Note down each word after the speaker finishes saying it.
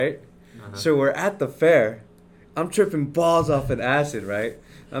right? So we're at the fair. I'm tripping balls off an acid, right?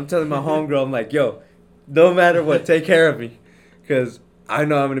 I'm telling my homegirl, I'm like, yo, no matter what, take care of me. Because I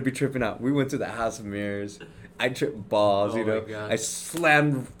know I'm going to be tripping out. We went to the House of Mirrors. I tripped balls, you know. I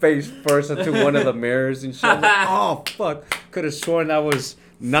slammed face first into one of the mirrors and shit. I'm like, oh, fuck. Could have sworn that was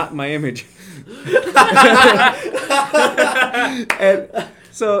not my image. And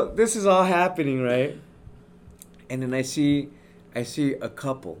so this is all happening, right? And then I see a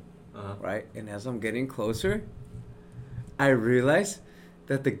couple, right? And as I'm getting closer, I realize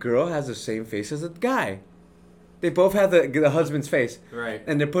that the girl has the same face as the guy. They both have the husband's face. Right.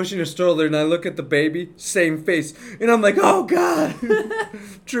 And they're pushing a stroller, and I look at the baby, same face. And I'm like, oh, God.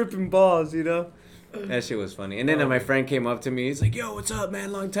 Tripping balls, you know? That shit was funny. And then my friend came up to me. He's like, yo, what's up,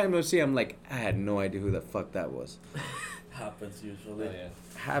 man? Long time no see. I'm like, I had no idea who the fuck that was. Happens usually. Oh, yeah.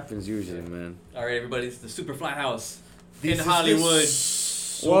 Happens usually, man. All right, everybody. It's the Superfly House in Hollywood.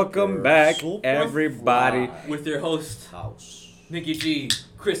 Welcome back, everybody. With your host, House. Nikki G,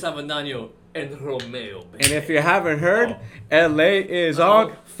 Chris Avendano, and Romeo. Baby. And if you haven't heard, LA is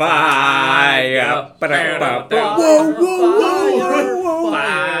on fire. Fire. Whoa, whoa.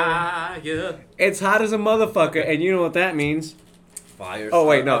 Fire. It's hot as a motherfucker, and you know what that means. Fires. Oh,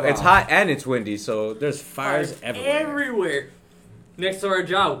 wait, no. It's hot and it's windy, so there's fires everywhere. Everywhere. Next to our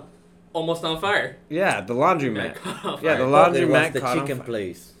job, almost on fire. Yeah, the laundromat. Yeah, the It laundromat was the caught on chicken fire.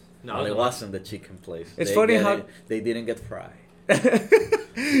 place. No, Well, it it wasn't the chicken place. It's funny how- they didn't get fried.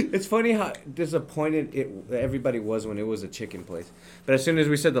 It's funny how disappointed everybody was when it was a chicken place. But as soon as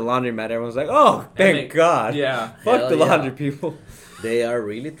we said the laundromat, everyone's like, oh, thank God. Yeah. Fuck Hell the yeah. laundry people. They are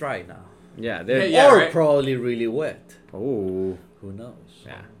really dry now. Yeah, they're... Yeah, or right. probably really wet. Oh. Who knows?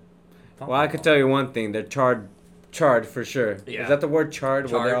 Yeah. Well, I could tell you one thing. They're charred for sure. Yeah. Is that the word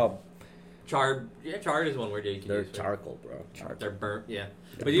charred? Where they're all... Charred. Yeah, charred is one word that you can They're use. right? charcoal, bro. They're burnt, yeah.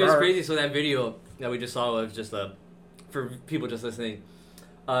 They're But you know what's burnt. crazy? So that video that we just saw was just for people just listening,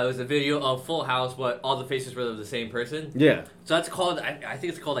 it was a video of Full House, but all the faces were of the same person. Yeah. So that's called, I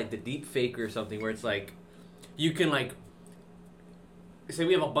think it's called like the deep fake or something, where it's like, you can like, say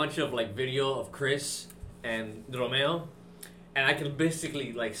we have a bunch of like video of Chris and Romeo, and I can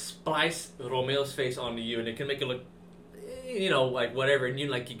basically like splice Romeo's face onto you, and it can make it look, you know, like whatever, and you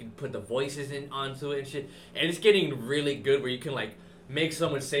can put the voices in onto it and shit, and it's getting really good where you can like make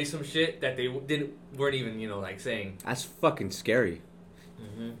someone say some shit that they weren't even, you know, like saying. That's fucking scary.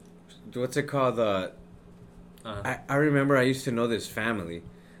 Mm-hmm. What's it called? I remember I used to know this family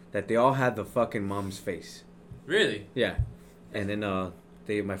that they all had the fucking mom's face. Really? Yeah. And then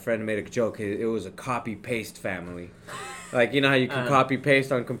my friend made a joke. It was a copy paste family. Like, you know how you can copy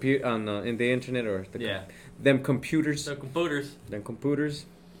paste on in the internet or them computers. So computers. Them computers.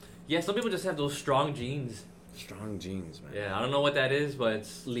 Yeah, some people just have those strong genes. Strong genes, man. Yeah, I don't know what that is, but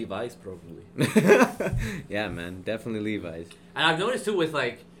it's... Levi's, probably. Yeah, man. Definitely Levi's. And I've noticed too with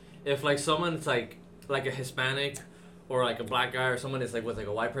like, if like someone's like a Hispanic or like a black guy or someone is like with like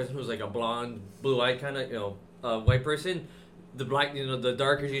a white person who's like a blonde, blue-eyed kind of, you know, white person, the black, you know, the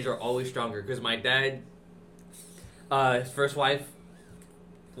darker genes are always stronger. Because my dad, his first wife,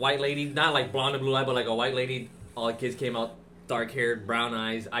 white lady, not like blonde and blue-eyed, but like a white lady, all the kids came out dark-haired, brown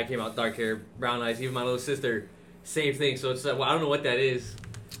eyes. I came out dark-haired, brown eyes. Even my little sister, same thing. So it's like, well, I don't know what that is.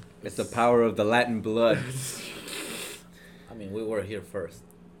 It's the power of the Latin blood. I mean, we were here first.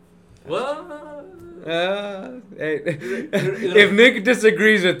 Well, Hey, if Nick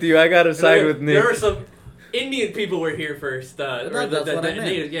disagrees with you, I gotta side with Nick. There were some Indian people were here first. That's what I meant.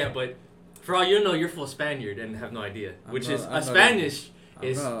 Native, yeah, but for all you know, you're full Spaniard and have no idea. Spanish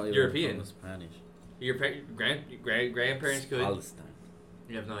is European. Spanish. Your grandparents could. Palestine.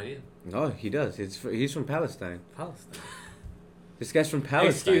 You have no idea. No, he does. He's from Palestine. Palestine. This guy's from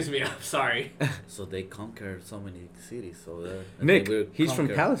Palestine. Excuse me, I'm sorry. So they conquered so many cities. So Nick, he's from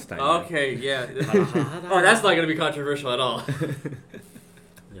Palestine. man. Okay, yeah. Oh, that's not gonna be controversial at all.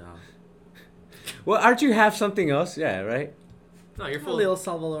 Yeah. Well, aren't you half something else? Yeah, right? No, you're A full. little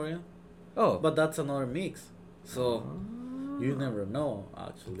Salvadorian. Oh. But that's another mix. So you never know,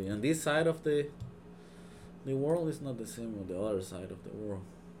 actually. And this side of the world is not the same with the other side of the world.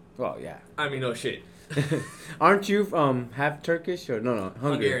 Well, yeah. I mean, no shit. Aren't you half Turkish or no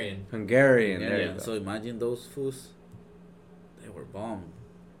Hungarian. Hungarian. Yeah, There yeah. you go. So imagine those fools. They were bombed.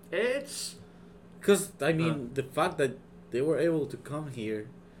 It's Because, I mean, the fact that they were able to come here,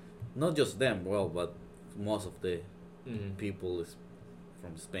 not just them, well, but most of the people is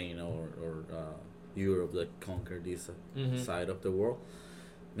from Spain or Europe that conquered this side of the world,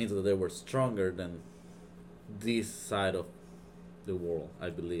 means that they were stronger than this side of the world, I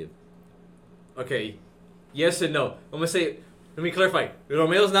believe. okay. Yes and no. I'm gonna say Let me clarify.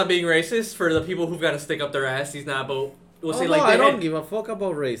 Romeo's not being racist for the people who've got to stick up their ass. He's not, but we'll say like I they don't had, give a fuck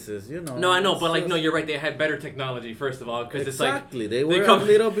about races, you know. no, I know, It's but like, no, just- you're right. They had better technology, first of all, because it's like exactly. They were come- a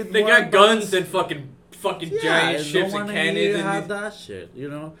little bit they more got guns advanced. and fucking giant and ships no and one cannons. here And had that shit, you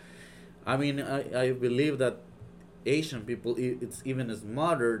know. I mean, I believe that Asian people, it's even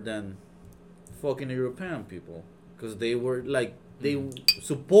smarter than fucking European people, because they were like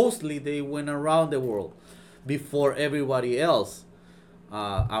supposedly they went around the world before everybody else.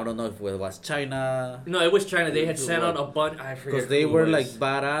 I don't know if it was China. no, it was China. They had It sent out was- a bunch. I forget. Because they who it were was. like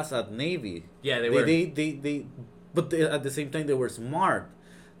badass at Navy. Yeah, they were. But at the same time, they were smart.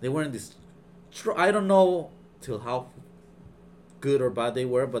 They weren't I don't know till how good or bad they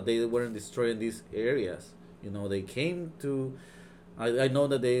were, but they weren't destroying these areas. You know, they came to. I know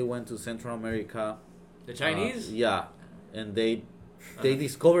that they went to Central America. The Chinese? Yeah, and they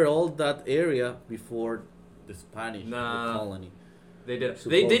discovered all that area before the Spanish Nah. colony. They did.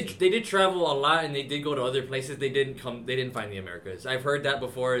 Supposedly. They did travel a lot, and they did go to other places. They didn't find the Americas. I've heard that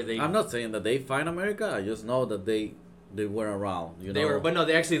before. I'm not saying that they find America. I just know that they were around. You They know, were, but no,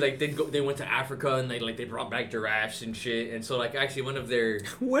 they actually like they went to Africa and they brought back giraffes and shit. And so like actually one of their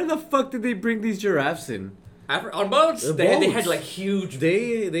Where the fuck did they bring these giraffes in? on boats The they had boats. like huge.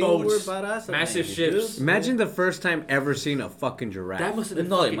 They boats, were badass. at massive Navy, ships. dude. Imagine the first time ever seeing a fucking giraffe. That must have been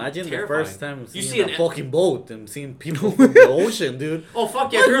No, fucking imagine terrifying. the first time You seeing see a fucking boat and seeing people from the ocean, dude. Oh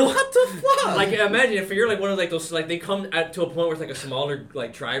fuck yeah! If you're, What the fuck? like imagine if you're like one of like those like they come to a point where it's like a smaller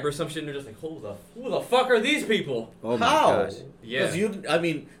like tribe or some shit and they're just like who the fuck are these people? Oh my How? gosh. Yeah. Because I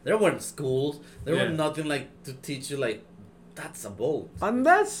mean, there weren't schools. There Yeah. were nothing like to teach you like that's a boat.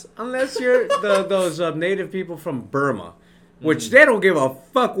 Unless you're those native people from Burma, which they don't give a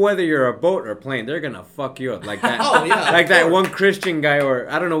fuck whether you're a boat or plane. They're gonna fuck you up like that. Oh, yeah, like of that course. one Christian guy, or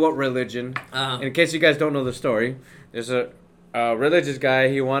I don't know what religion. In case you guys don't know the story, there's a religious guy.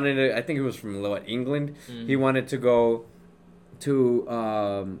 He wanted to. I think he was from England. He wanted to go to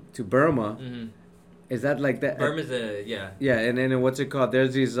Burma. Mm-hmm. Is that like that? Burma's a yeah. Yeah, and then what's it called?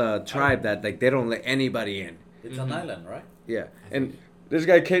 There's these tribe that like they don't let anybody in. It's an island, right? Yeah, and this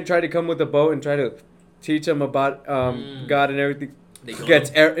guy tried to come with a boat and try to teach him about God and everything. They He killed gets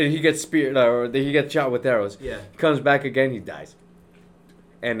him. he gets speared or he gets shot with arrows. Yeah. He comes back again, he dies.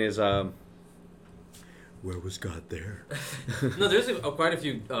 And his where was God there? No, there's quite a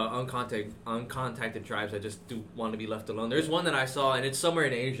few uncontacted tribes that just do want to be left alone. There's one that I saw, and it's somewhere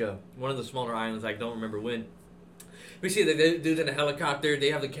in Asia, one of the smaller islands. I don't remember when. We see the dudes in a helicopter.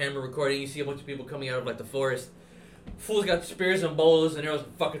 They have the camera recording. You see a bunch of people coming out of like the forest. Fools got spears and bows, and they're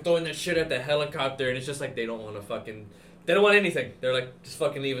fucking throwing that shit at the helicopter. And it's just like they don't want to fucking. They don't want anything. They're like, just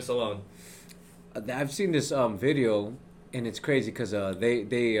fucking leave us alone. I've seen this video, and it's crazy because they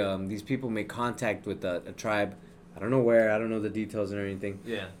these people make contact with a tribe. I don't know where. I don't know the details and everything.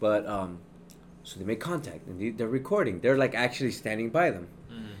 Yeah. But so they make contact and they're recording. They're like actually standing by them.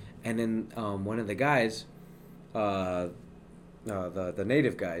 Mm-hmm. And then one of the guys, the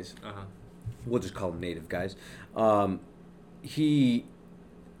native guys, we'll just call them native guys. He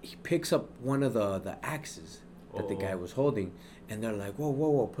picks up one of the axes that the guy was holding, and they're like,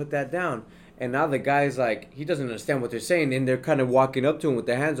 whoa, put that down. And now the guy's like, he doesn't understand what they're saying, and they're kind of walking up to him with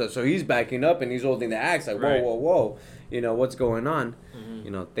their hands up. So he's backing up, and he's holding the axe, like, Right. whoa. You know, what's going on? Mm-hmm.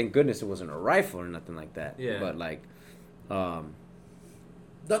 You know, thank goodness it wasn't a rifle or nothing like that. Yeah. But, like,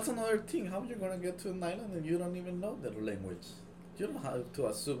 That's another thing. How you gonna get to an island and you don't even know their language? You don't have to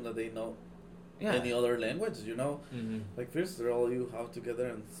assume that they know any other language. You know, Mm-hmm. like first they're all you have together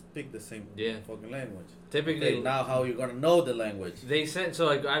and speak the same fucking language. Typically, Okay, now how you gonna know the language? they sent so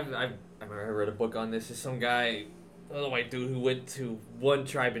like I read a book on this. It's some guy, a white dude who went to one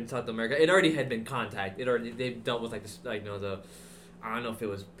tribe in South America. It already had been contact. They dealt with like this I don't know if it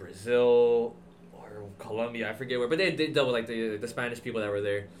was Brazil or Colombia. I forget where, but they dealt with like the Spanish people that were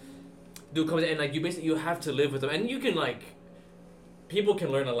there. Dude comes in and like you have to live with them, and you can like people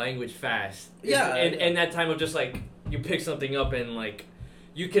can learn a language fast. Yeah, and that time of just like you pick something up and like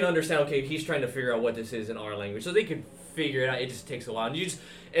you can understand. Okay, he's trying to figure out what this is in our language, so they can figure it out. It just takes a while, and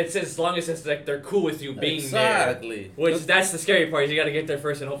it's as long as it's like they're cool with you being Exactly. there. Which that's the scary part. Is you got to get there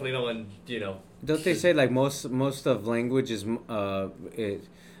first, and hopefully no one don't they say, like, most of language is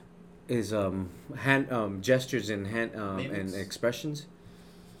hand gestures and hand and expressions?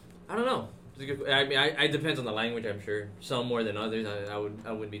 I don't know. It's a good, I mean, it depends on the language. I'm sure some more than others. I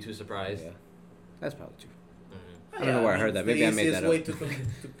wouldn't be too surprised. Yeah, that's probably true. Mm-hmm. I don't know where I heard that. Maybe I made that way up. to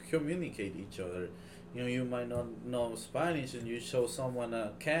communicate each other. You know, you might not know Spanish, and you show someone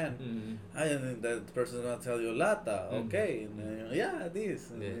a can, Mm-hmm. and that person's gonna tell you lata, Mhm. okay, and then, this,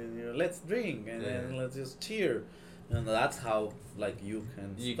 and Yeah. then, let's drink, and then let's just cheer, And that's how like you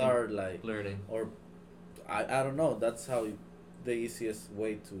can You start can like learning. or I don't know. That's how the easiest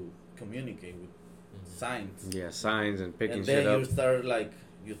way to communicate with signs. Yeah, signs and picking And shit then up. you start like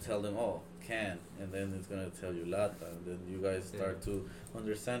you tell them, oh, can, and then it's gonna tell you lata, and then you guys start to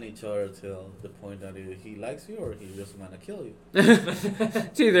understand each other till the point that he likes you or he just wanna kill you.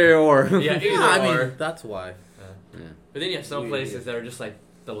 It's either or. Yeah, either I or. mean that's why. Yeah. But then you have some Weird, places yeah. that are just like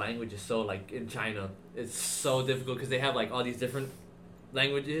the language is so like in China, it's so difficult because they have like all these different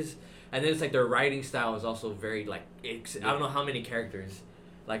languages, and then it's like their writing style is also very like I don't know how many characters,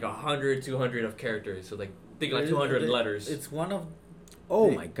 like 100, 200 of characters. So like think like 200 letters. It's one of Oh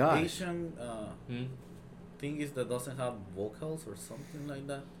the my gosh. Asian Hmm? thingies that doesn't have vocals or something like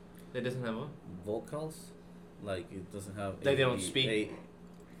that. It doesn't have one. Vocals, like it doesn't have. Like they A, don't E, speak?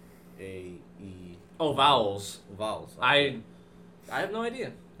 A E Oh, vowels. vowels. I have no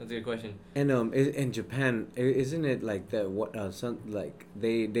idea. That's a good question. And in Japan, isn't it like that? What some like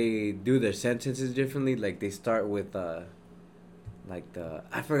they do their sentences differently. Like they start with like the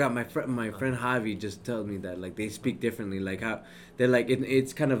I forgot my friend Javi just told me that like they speak differently. Like how they're like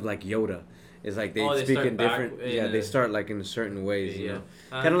it's kind of like Yoda. It's like they They speak start in back different. in Yeah, they a- start like in certain ways. You Yeah. know,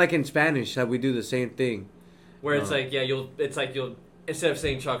 kind of like in Spanish how we do the same thing. Where it's Oh. like you'll instead of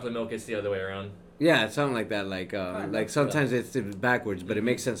saying chocolate milk, it's the other way around. Yeah, it's something like that. Like sometimes it's backwards, but it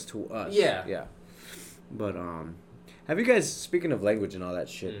makes sense to us. Yeah. Yeah. But have you guys, speaking of language and all that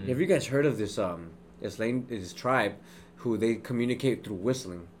shit, have you guys heard of this this tribe who they communicate through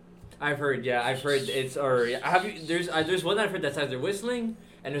whistling? I've heard it's or have you there's one I've heard that's either whistling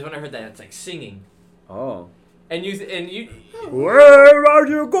and there's one I heard that's like singing. Oh. And you Where are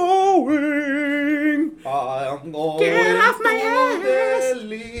you going? I am going Get off my to ass. the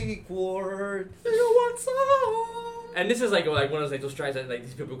liquid. You want some? and this is like one of those like those tribes that like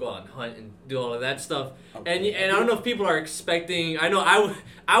these people go out and hunt and do all of that stuff. Okay. And I don't know if people are expecting. I know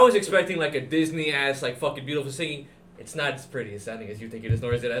I was expecting like a Disney ass like fucking beautiful singing. It's not as pretty as sounding as you think it is,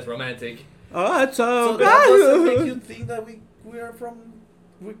 nor is it as romantic. Oh, it's so So that doesn't make bad. you think that we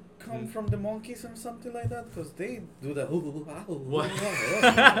come from the monkeys or something like that? Because they do the What?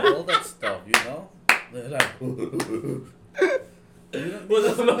 all that stuff, you know? They're like Well,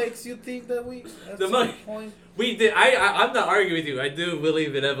 What the- makes you think that we at the some mon- point We did. I'm not arguing with you. I do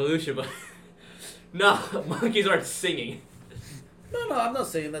believe in evolution, but no, monkeys aren't singing. No, I'm not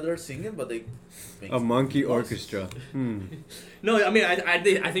saying that they're singing, but they make A monkey noises. orchestra. Hmm. No, I mean I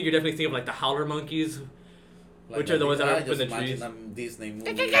think you're definitely thinking of like the howler monkeys. Which are the ones that are I up in just the imagine trees? them Disney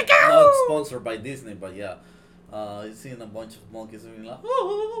movie, not sponsored by Disney, but yeah. You seen a bunch of monkeys doing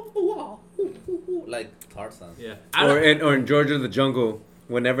like Tarzan. Yeah. Or in Georgia the Jungle,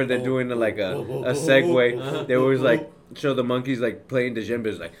 whenever they're doing like a segue, they always like show the monkeys like playing the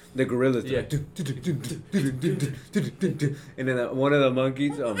djembes, like the gorillas. Yeah. Like, and then one of the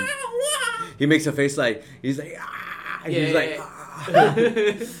monkeys, he makes a face like he's like, ah! And he's like, ah!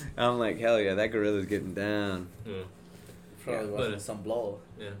 I'm like, hell yeah, that gorilla's getting down. Yeah. Probably Yeah, watching but- some blow.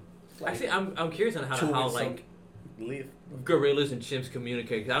 Yeah. Actually, I'm curious on how Chewing like leaf. gorillas and chimps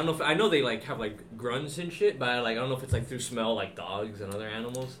communicate. 'Cause I don't know if I know they like have like grunts and shit, but I don't know if it's like through smell like dogs and other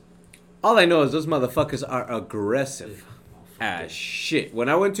animals. All I know is those motherfuckers are aggressive as shit. When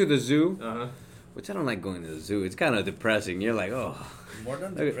I went to the zoo, which I don't like going to the zoo, it's kind of depressing. You're like, oh. More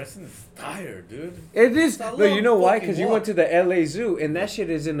than Okay. depressing, it's tired, dude. It is. It's a No, you long know why? fucking Because you walk. went to the LA Zoo, and that shit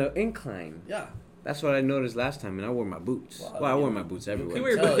is in the incline. Yeah. That's what I noticed last time, and I wore my boots. Well, I you wore know, my boots You everywhere. can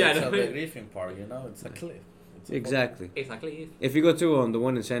Weird, tell but yeah, it's no. a big reefing park, you know? It's a cliff. It's a Exactly. Exactly. If you go to the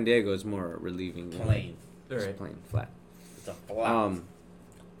one in San Diego, it's more relieving. plain. It's Alright. plain, flat. It's a flat.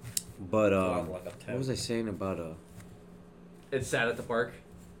 But flat like a what tent. was I saying about It's sad at the park.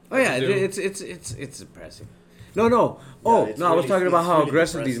 Oh yeah, Zoo. it's depressing. No. Oh it's no, I was really- talking about it's how really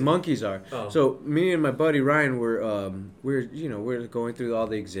aggressive these depressing. monkeys are. Oh. So me and my buddy Ryan we're going through all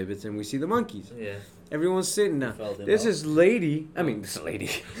the exhibits, and we see the monkeys. Yeah. Everyone's sitting now. Felt it There's out. this lady. I mean, this lady.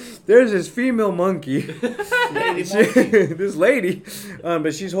 There's this female monkey. Lady She- monkey. this lady,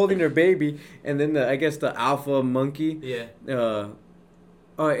 but she's holding her baby, and then I guess the alpha monkey. Yeah.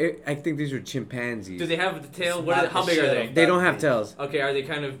 I think these are chimpanzees. Do they have the tail? It's What? not How the big are shit they? of They that don't have bitch. tails. Okay, are they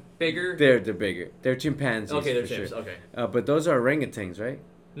kind of bigger? They're bigger. They're chimpanzees. Okay, they're for chimps. sure. Okay. But those are orangutans, right?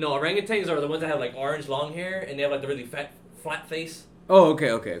 No, orangutans are the ones that have like orange long hair and they have like the really flat face. Oh, okay.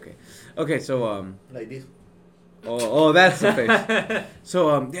 So Like this. oh, that's the face.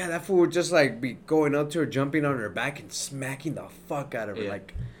 So yeah, that fool would just like be going up to her, jumping on her back, and smacking the fuck out of her, Yeah.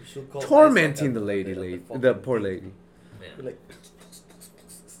 like You should call tormenting Isaac the at lady, fucking the poor thing. lady. You're like,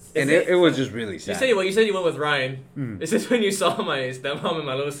 And Is it was just really You sad. said you went with Ryan. Mm. Is this when you saw my stepmom and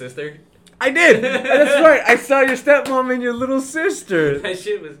my little sister? I did. That's right. I saw your stepmom and your little sister. That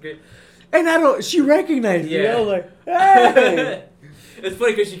shit was great. And she recognized me. Yeah. I was like, hey. It's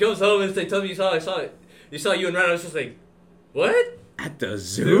funny because she comes home and tells me I saw it. You saw you and Ryan. I was just like, what? At the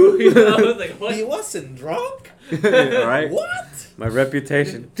zoo? You know, I was like, what? He wasn't drunk? All right. What? My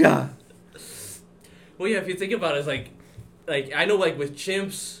reputation. Duh. Well, yeah, if you think about it, it's like I know, like with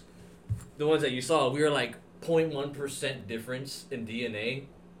chimps, the ones that you saw, we were like 0.1% difference in DNA.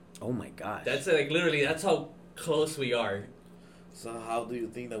 Oh my gosh. That's like literally, that's how close we are. So how do you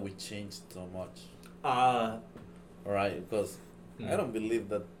think that we changed so much? Uh, Alright, because I don't believe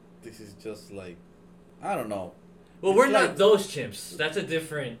that this is just like, I don't know. well, It's we're like- not those chimps. That's a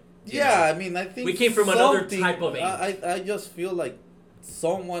different. Yeah, I mean, I think We came from another something- type of ape. I just feel like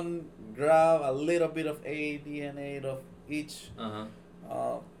someone grabbed a little bit of DNA of each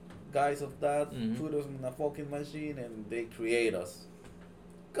guys of that, Mhm. put us in a fucking machine, and they create us.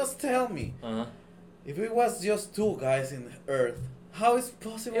 Cause tell me, if it was just two guys in Earth, how is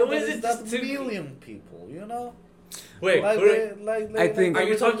possible It that wasn't it's that just two- million people? You know, Wait, like who are- I think- are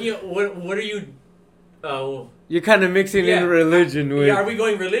you talking? What are you? Oh, You're kind of mixing Yeah. in religion with. yeah. Are we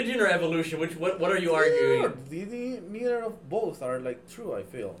going religion or evolution? What are you arguing? Neither of both are like true. I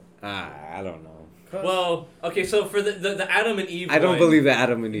feel. I don't know. 'Cause- Well, okay, so for the Adam and Eve. I don't one- believe that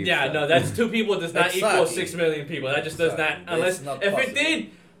Adam and Eve. Yeah, no, that's two people does not equal Exactly. 6 million people. That just does not, Exactly. unless It's not if possible. it did,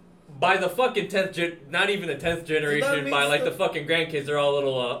 by the fucking 10th not even the 10th generation, by means like the that- fucking grandkids, they're all a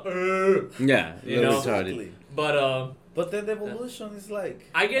little Yeah, You little know? retarded. Exactly. but But then the evolution is like.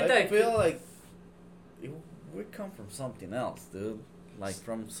 I get that. I feel like we come from something else, dude. Like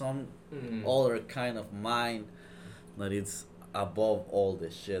from some other kind of mind that it's above all the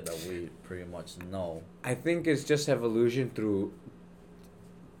shit that we pretty much know. I think it's just evolution through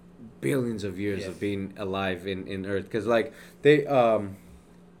billions of years Yes. of being alive in Earth. Because like they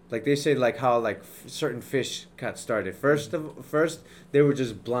say like how like certain fish got started. First they were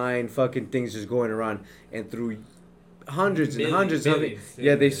just blind fucking things just going around, and through hundreds and hundreds of it,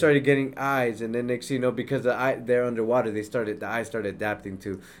 Millions. they started getting eyes, and then next thing you know, because they're underwater, the eyes started adapting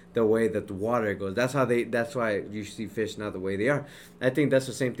to the way that the water goes. That's why you see fish now the way they are. I think that's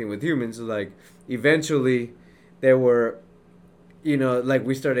the same thing with humans. Like eventually there were, like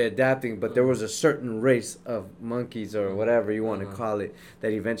we started adapting, but there was a certain race of monkeys or whatever you want to call it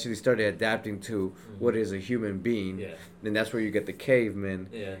that eventually started adapting to what is a human being. Yeah. And that's where you get the cavemen.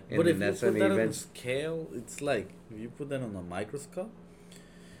 Yeah. And But then if that's you put when that the on a events. scale, it's like if you put that on a microscope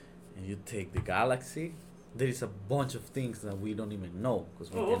and you take the galaxy, there is a bunch of things that we don't even know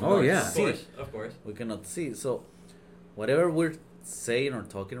because we cannot yeah. Of see. course, of course. We cannot see. So whatever we're saying or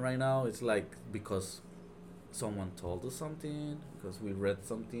talking right now, it's like because someone told us something, because we read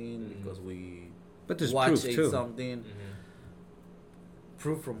something, because we But there's watched proof too. something.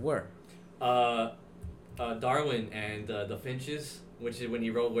 Proof from where? Darwin and the finches, which is when he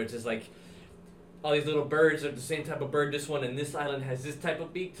wrote, which is like all these little birds are the same type of bird. This one in this island has this type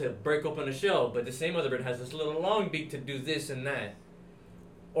of beak to break open a shell, but the same other bird has this little long beak to do this and that.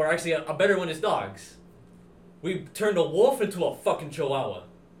 Or actually, a better one is dogs. We turned a wolf into a fucking chihuahua.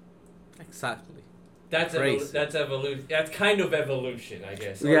 Exactly. That's Crazy. that's evolution. That's kind of evolution, I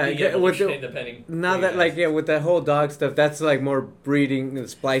guess. Or Yeah, de-evolution, with the- depending. Now who that you like ask. with that whole dog stuff, that's like more breeding and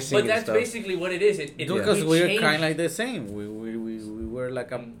splicing But and that's stuff. basically what it is. It Because it we're changed- kind of like the same. We were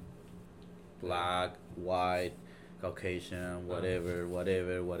like a black, white, Caucasian, whatever.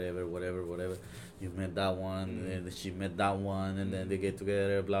 You met that one, and she met that one, and then they get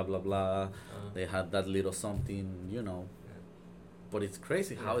together, blah blah blah. They had that little something. But it's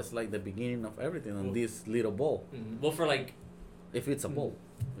crazy how it's like the beginning of everything on this little ball. Well, for like If it's a ball.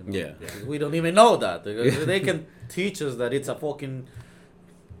 Yeah. Because we don't even know that. Because they can teach us that it's a fucking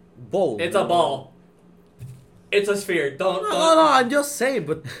ball. it's a ball. It's a sphere. Don't. No, I'm just saying,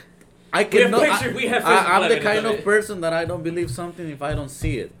 but I We have cannot. pictures. We have physical I'm the evidence kind of of it. person that I don't believe something if I don't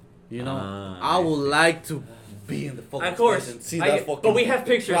see it. I would like to be in the fucking Of course, place and see I that get- fucking. but we have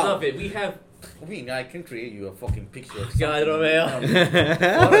pictures cloud. of it. We have. I mean, I can create you a fucking picture. Of God, something. Romeo.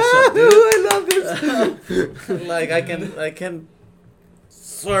 Photoshop, dude. I love this. Like I can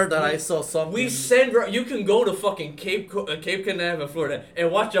swear that I saw something. We send. You can go to fucking Cape Canaveral, Florida,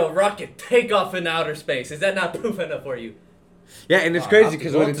 and watch a rocket take off in outer space. Is that not proof enough for you? Yeah, and it's I crazy have to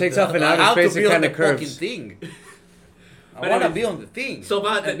because go when it to takes the- off in I outer have to space, be it on kind the of curves. fucking thing. I But want to anyways, be on the thing. so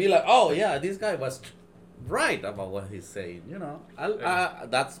about and the- be like, oh yeah, this guy was right about what he's saying.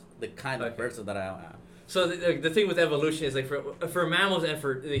 That's the kind of Okay. person that I am. So the thing with evolution is like for mammals and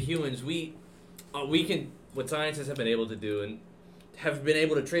for the humans, we can what scientists have been able to do and have been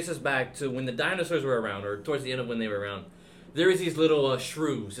able to trace us back to when the dinosaurs were around or towards the end of when they were around. there's these little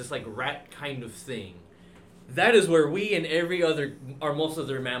shrews, this like rat kind of thing. That is where we and every other, or most of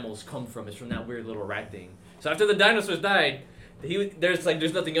their mammals come from. Is from that weird little rat thing. So after the dinosaurs died, there's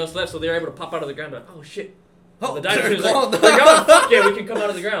nothing else left, so they're able to pop out of the ground. Like, oh shit! Oh, the dinosaurs they're like, gone. oh fuck yeah, we can come out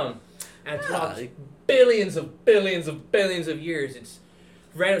of the ground. And throughout billions of years, it's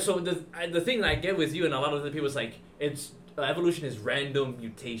random. So the thing that I get with you and a lot of other people is like, it's evolution is random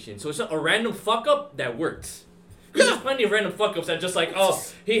mutation. So it's a random fuck up that works. There's plenty of random fuck ups that just like, oh,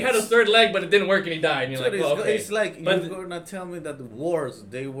 he had a third leg but it didn't work and he died. And you're like, well, okay. It's like But you're gonna tell me that the wars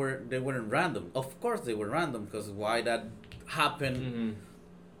they weren't random. Of course they were random because why that happened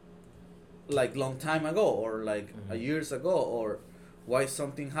like long time ago or like years ago or why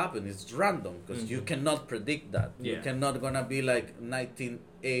something happened. It's random because you cannot predict that. Yeah. You cannot gonna be like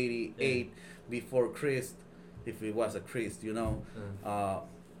 1988 before Christ, if it was a Christ, you know,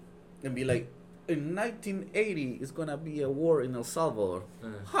 and be like in 1980 it's gonna be a war in El Salvador.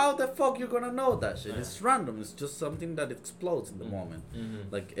 How the fuck you gonna know that shit? It's random. It's just something that explodes in the moment,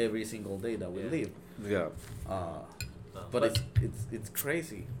 like every single day that we live. Yeah. But it's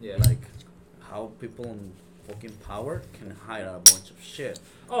crazy. Yeah. Like how people in fucking power can hide a bunch of shit.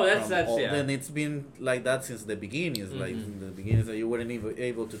 Oh, that's yeah. And it's been like that since the beginning. It's like in the beginning that you weren't even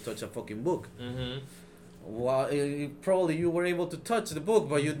able to touch a fucking book. Well, probably you were able to touch the book,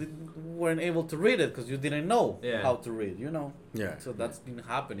 but you weren't able to read it because you didn't know how to read. You know. Yeah. So that's been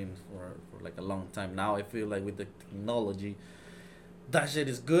happening for like a long time now. I feel like with the technology, that shit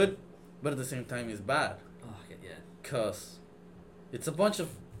is good, but at the same time it's bad. Oh, yeah. Cause it's a bunch of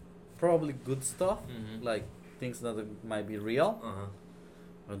probably good stuff, like things that might be real.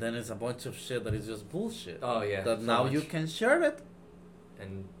 But then it's a bunch of shit that is just bullshit. Oh yeah. That so now much. you can share it.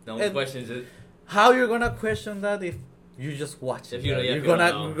 And no one questions it. How you're gonna question that if you just watch it? If you know, you're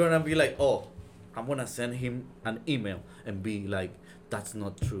gonna be like, oh, I'm gonna send him an email and be like, that's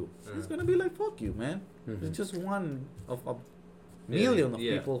not true. He's gonna be like, fuck you, man. It's just one of a million of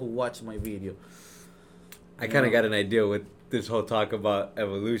people who watch my video. I kind of got an idea with this whole talk about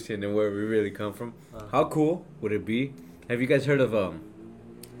evolution and where we really come from. How cool would it be? Have you guys heard of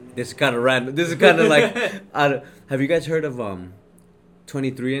this is kind of random. This is kind of like have you guys heard of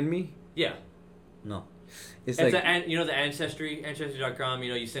 23andMe? Yeah. No. It's like the ancestry.com. You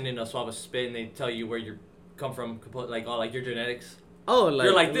know, you send in a swab of spit and they tell you where you come from, like all like your genetics. Oh, like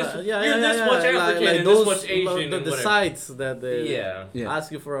you're like this. You're this much African like and those, this much Asian. The sites that they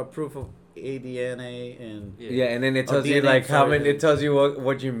ask you for a proof of ADNA and and then it tells you like how many. It tells you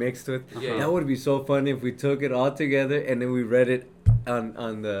what you mixed with. Yeah. That would be so funny if we took it all together and then we read it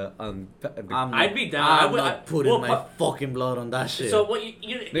on the. I'd be down. I'm not putting my fucking blood on that shit. So what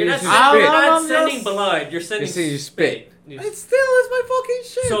you're not sending blood. You're sending spit. It still is my fucking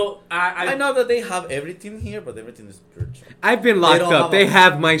shit. So I know that they have everything here, but everything is spiritual. I've been locked up. They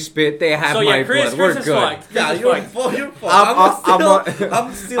have my spit. They have my blood. We're good. Fucked. Yeah, you're fucked.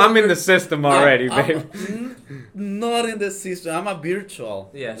 I'm in the system already, babe. Not in the system. I'm a virtual.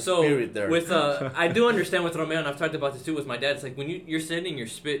 Yeah. So with I do understand with Romeo, and I've talked about this too with my dad. It's like when you're sending your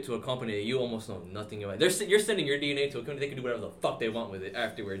spit to a company that you almost know nothing about. You're sending your DNA to a company. They can do whatever the fuck they want with it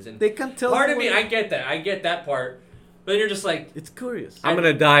afterwards. And they can tell. Part of me, I get that. I get that part. But then you're just like... It's curious. I'm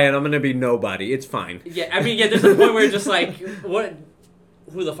going to die and I'm going to be nobody. It's fine. Yeah, I mean, there's a point where you're just like, what?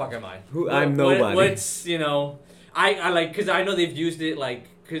 Who the fuck am I? I'm nobody. What's, I like, because I know they've used it, like,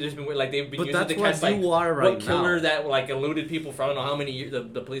 because there's been, like, they've been using it to catch, like, what killer that, like, eluded people for I don't know how many years,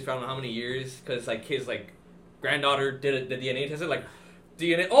 the police for I don't know how many years, because, like, his, like, granddaughter did the DNA test, like,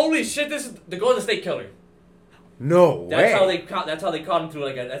 DNA, holy shit, this is the Golden State Killer. No way. That's how they caught him through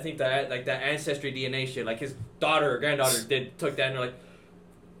I think that ancestry DNA shit. Like his daughter or granddaughter took that and they're like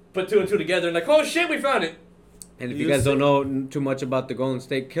put two and two together and like, oh shit, we found it. And if you guys don't know too much about the Golden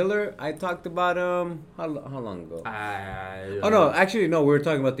State Killer, I talked about how long ago? Actually no, we were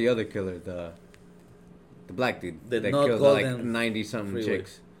talking about the other killer, the black dude that killed like 90-something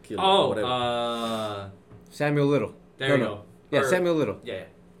chicks. Samuel Little. There you go. Yeah, Samuel Little. Yeah.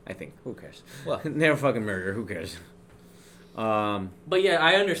 I think. Who cares? Well, they're a fucking murderer. Who cares? But yeah,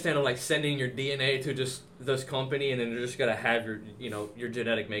 I understand like sending your DNA to just this company and then they're just gonna have your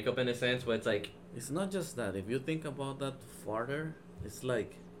genetic makeup in a sense. But it's like it's not just that. If you think about that farther, it's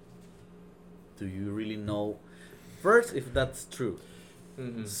like, do you really know? First, if that's true.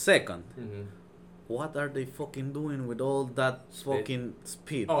 Second, what are they fucking doing with all that fucking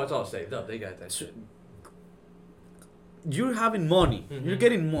speed? Oh, it's all saved up. They got that shit. You're having money. You're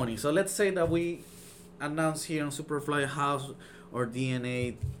getting money. So let's say that we announce here on Superfly House our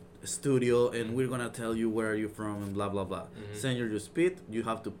DNA studio, and we're gonna tell you where you're from and blah blah blah. Send your spit. You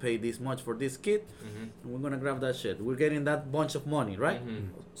have to pay this much for this kit, and we're gonna grab that shit. We're getting that bunch of money, right?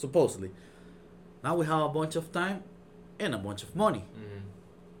 Supposedly. Now we have a bunch of time and a bunch of money.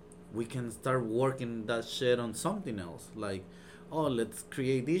 We can start working that shit on something else. Like, oh, let's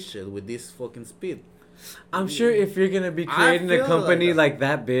create this shit with this fucking speed. I'm sure if you're gonna be creating a company like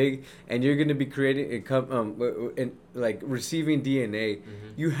that big, and you're gonna be creating like receiving DNA,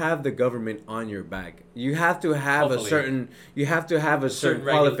 you have the government on your back. You have to have a certain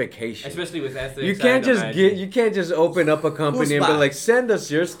qualification, especially with ethics. You can't just open up a company and be like, send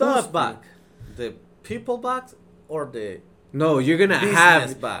us your stuff. Who's back? The people back or the no? You're gonna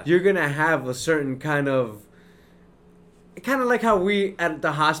have a certain kind of like how we at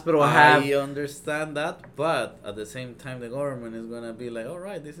the hospital have. I understand that, but at the same time, the government is gonna be like, all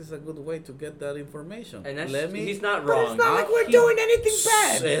right, this is a good way to get that information. And he's not wrong. But it's not like we're doing anything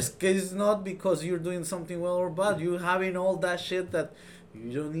bad. It's not because you're doing something well or bad. You're having all that shit that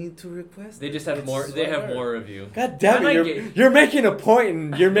you don't need to request. They just have more. They have more of you. God damn it! You're making a point,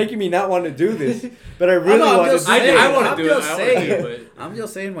 and you're making me not want to do this. But I really want to. I want to do it. I'm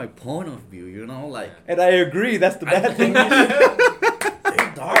just saying my point of view. You know, like. And I agree. That's the bad thing.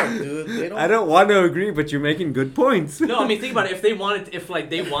 They're dark, dude. I don't want to agree, but you're making good points. No, I mean, think about it. If they wanted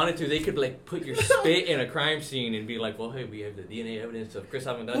to, they could like put your spit in a crime scene and be like, well, hey, we have the DNA evidence of Chris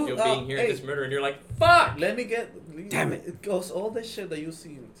Avendano being here in this murder, and you're like, fuck. Let me get. Damn it! It goes all the shit that you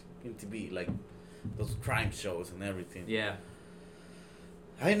see in TV, like those crime shows and everything. Yeah.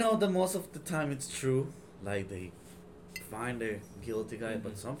 I know that most of the time it's true. Like they find a guilty guy,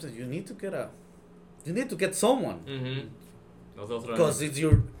 but sometimes you need to get someone. Because it's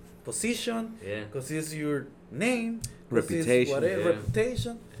your position. Yeah. Because it's your name. Reputation.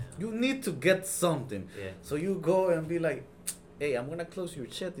 Reputation. You need to get something. Yeah. So you go and be like, hey, I'm gonna close your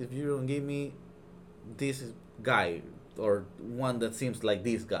shit if you don't give me this guy or one that seems like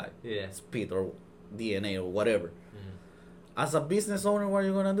this guy. Yeah. Spit or DNA or whatever. As a business owner, what are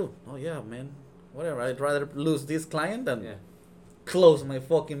you gonna do? Oh yeah, man. Whatever. I'd rather lose this client than close my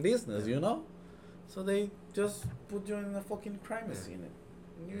fucking business, you know? So they just put you in a fucking crime scene.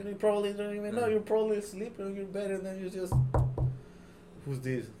 You probably don't even know. You're probably asleep or you're better than you just. Who's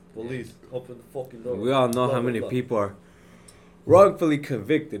this? Police. Open the fucking door. We all know how many people are wrongfully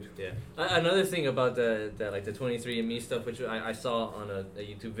convicted. Yeah. Another thing about the 23andMe stuff, which I saw on a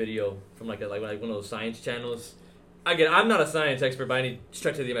YouTube video from like one of those science channels. Again, I'm not a science expert by any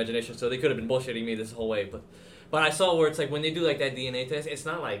stretch of the imagination, so they could have been bullshitting me this whole way. But I saw where it's like when they do like that DNA test, it's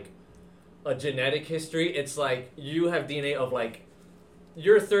not like a genetic history. It's like you have DNA of like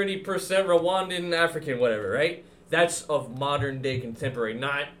you're 30% Rwandan, African, whatever, right? That's of modern day contemporary,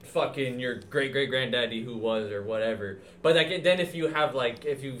 not fucking your great great granddaddy who was or whatever. But like then if you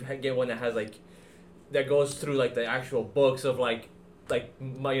get one that has like that goes through like the actual books of like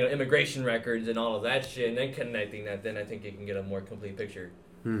immigration records and all of that shit, and then connecting that, then I think you can get a more complete picture.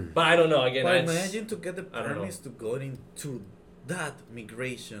 But I don't know. Again, but imagine to get the permits to go into that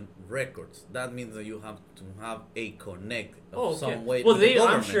migration records. That means that you have to have a connect of some way. Well, to the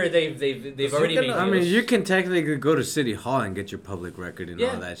I'm sure they've already made. I mean, you can technically go to City Hall and get your public record and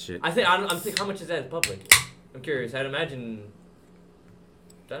all that shit. I'm thinking, how much is that in public? I'm curious. I'd imagine.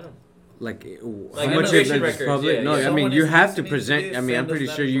 I don't know. Like how much is it public? Yeah, no, yeah. I mean you have to present. I mean, I'm pretty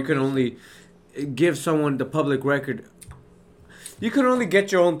sure you can only give someone the public record. You can only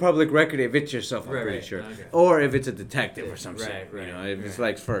get your own public record if it's yourself. I'm pretty sure, okay. or if it's a detective or some shit. Right, you know, if it's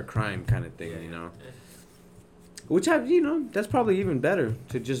like for a crime kind of thing. You know, which that's probably even better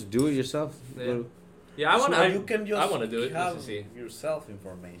to just do it yourself. Yeah, I want to. You can just I want to do it. have just to see. your self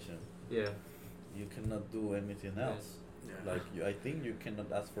information. Yeah. You cannot do anything else. Like I think you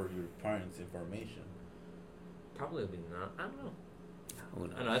cannot ask for your parents' information. Probably not. I don't know.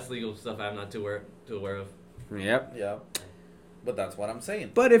 I know that's legal stuff I'm not too aware of. Yep. Yeah. But that's what I'm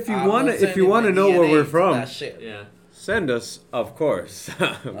saying. But if you wanna know where we're from, send us, of course.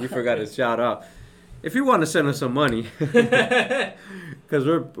 We forgot to shout out. If you want to send us some money, because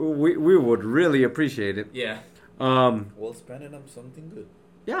we would really appreciate it. Yeah. We'll spend it on something good.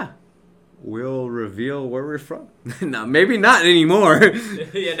 Yeah. We'll reveal where we're from. No, maybe not anymore.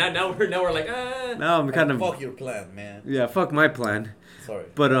 Yeah, now we're like, Now I'm kind of fuck your plan, man. Yeah, fuck my plan. Sorry.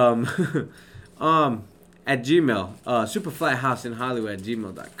 But at Gmail,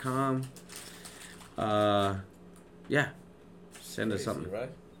 superflyhouseinhollywood@gmail.com. Yeah, send us something. Right?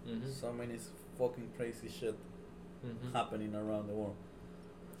 So many fucking crazy shit happening around the world.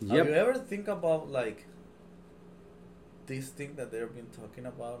 Yep. Have you ever think about like this thing that they've been talking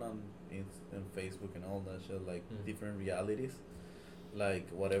about on Facebook and all that shit, like different realities? like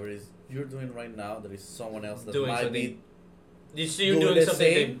whatever is you're doing right now, there is someone else that Doing might something be You see, you're doing doing the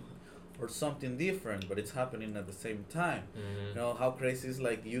something. same or something different, but it's happening at the same time. You know how crazy is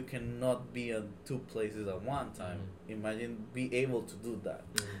like you cannot be in two places at one time. Imagine be able to do that.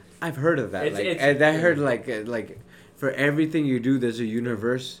 I've heard of that. It's- Like, it's- and I heard like for everything you do, there's a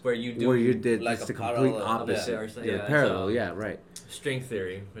universe Where you do where you did like it's a the complete parallel, opposite. yeah, or something, Yeah, yeah, parallel. it's, Yeah, right. string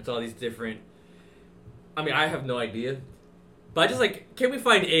theory. It's all these different. I mean, I have no idea. But I just like, can we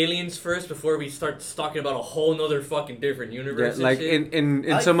find aliens first before we start talking about a whole nother fucking different Yeah, universe? and like shit?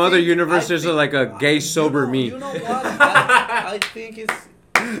 in I some other think- universe, I there's think- like a gay sober me. You know what? I think it's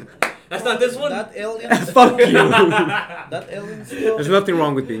That's not this one. that alien. Fuck you. That alien stuff. There's nothing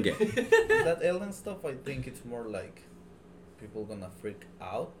wrong with being gay. That alien stuff. I think it's more like people gonna freak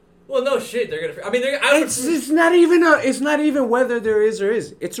out. Well, no shit. They're gonna. I mean, I would. It's not even it's not even whether there is or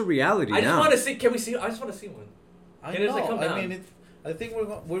is. It's a reality I just now. want to see. Can we see? I just want to see one I And it's like, know. come I down. mean, I think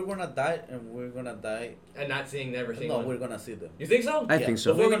we're gonna die, and we're gonna die. and not seeing, never seeing No, one. we're gonna see them. You think so? I think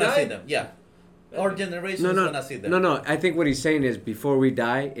so. Before We're we gonna die? see them. Yeah, our generation No, is no, gonna see them. no. I think what he's saying is before we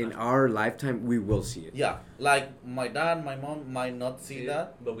die, in our lifetime, we will see it. Yeah, like my dad, my mom might not see See it,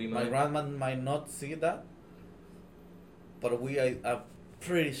 that. but we My might. grandma might not see that. But I'm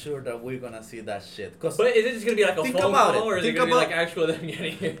pretty sure that we're gonna see that shit. Cause But is it just gonna be like a Think phone about call, it. or is it Think gonna be like about- actual them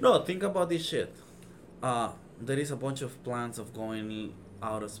getting here? no, think about this shit. There is a bunch of plans of going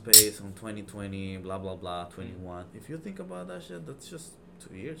out of space on 2020, blah blah blah, 21. If you think about that shit, that's just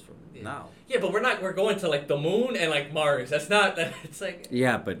 2 years from Yeah. now. Yeah, but we're going to like the moon and like Mars. That's not. It's like.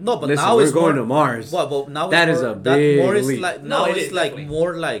 Yeah, but No, but listen, now we're it's going more- to Mars. Well, but now That it's is more, a that big more is leap. like No, now it it's is, like definitely.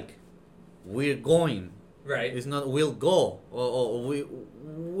 more like we're going. Right. It's not we'll go or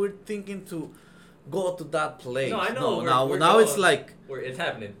we're thinking to go to that place. No, I know, now we're now it's going. like It's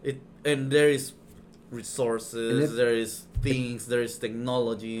happening. it, and there is resources, And it- there is things, there is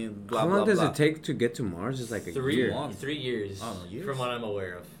technology, blah How blah long does blah. it take to get to Mars? It's like a 3 year. months. 3 years. I don't know, years? From what I'm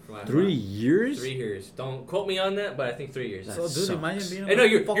aware of. From what I 3 found. years? 3 years. Don't quote me on that, but I think 3 years. That So dude, sucks. imagine being I know on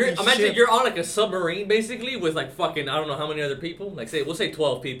a you're fucking imagine ship. you're on like a submarine basically with like fucking I don't know how many other people. Like we'll say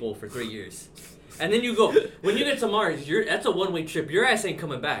 12 people for 3 years. And then you go when you get to Mars, that's a one-way trip. Your ass ain't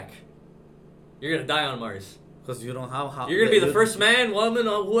coming back. You're gonna die on Mars. Because you don't have how. You're gonna be the you- first man, woman,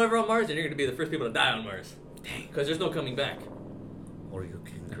 or whoever on Mars, and you're gonna be the first people to die on Mars. Dang. Because there's no coming back. Or you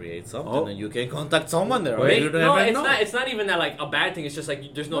can create something Oh. and you can contact someone there. Wait. You don't No, even it's know. not. It's not even that like a bad thing. It's just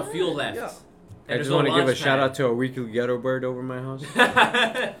like there's no fuel left. Yeah. And I there's just no want to give a launch shout pad. out to a weekly ghetto bird over my house.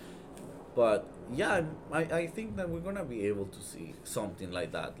 But yeah, I think that we're gonna be able to see something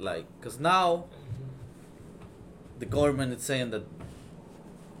like that, like because now the government is saying that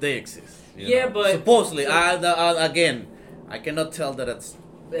they exist. you Yeah, know. but- supposedly, so- again, I cannot tell that it's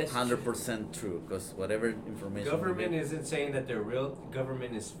It's- 100% true because whatever information. we Government get- isn't saying that they're real.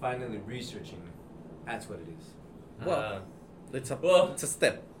 Government is finally researching. That's what it is. Well, it's a well- it's a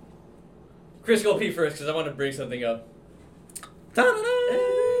step. Chris, go pee first because I want to bring something up.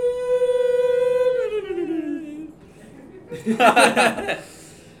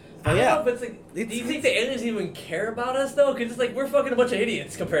 But yeah, but it's like, do it's- you think the aliens even care about us though? Because it's like we're fucking a bunch of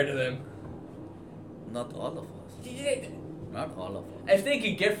idiots compared to them. not all of us. Not all of us. If they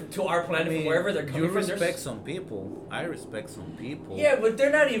could get to our planet from wherever they're coming you from, respect they're some people. I respect some people. yeah, but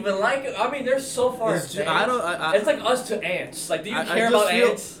they're not even like. I mean, they're so far It's advanced. ju- I don't- I- it's like us to ants. Like, do you I care just about feel-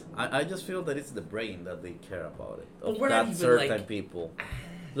 ants? I just feel that it's the brain that they care about it. But Of we're not that even, certain like- people.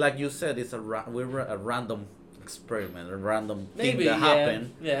 Like you said, it's we're a random experiment, a random Maybe thing that yeah.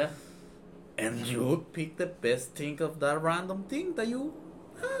 happened, Yeah. and you pick the best thing of that random thing that you.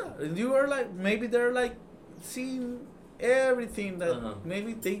 And you are like maybe they're like seeing everything that Uh-huh.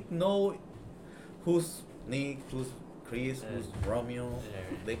 maybe they know who's Nick, who's Chris, who's Romeo.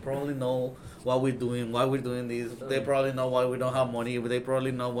 Yeah. They probably know what we're doing, why we're doing this. They probably know why we don't have money. They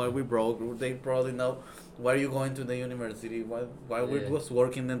probably know why we broke. They probably know why you going to the university, why we Yeah. was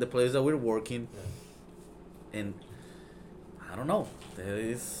working in the place that we're working. And I don't know. There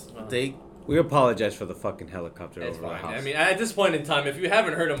is they We apologize for the fucking helicopter It's over our fine. house. I mean, at this point in time, if you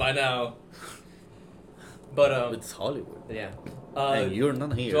haven't heard them by now, but it's Hollywood. yeah. And you're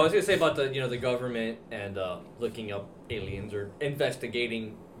not here. So I was gonna say about the government and looking up aliens or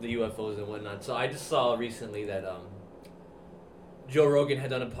investigating the UFOs and whatnot. So I just saw recently that Joe Rogan had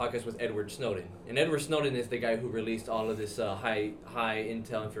done a podcast with Edward Snowden, and Edward Snowden is the guy who released all of this high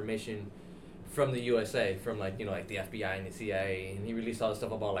intel information from the USA, from like the FBI and the CIA, and he released all this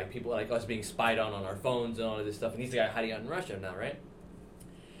stuff about like people like us being spied on our phones and all of this stuff. And he's the guy hiding out in Russia now, right?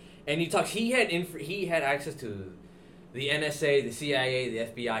 And he talks. He had access to the NSA, the CIA, the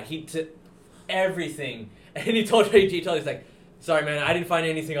FBI. He took everything, and he told he's like, Sorry, man, I didn't find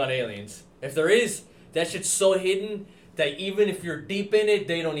anything on aliens. If there is, that shit's so hidden that even if you're deep in it,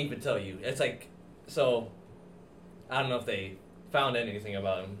 they don't even tell you. It's like, so, I don't know if they found anything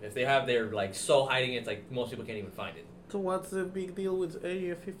about them. If they have, they're like so hiding it, it's like most people can't even find it. So what's the big deal with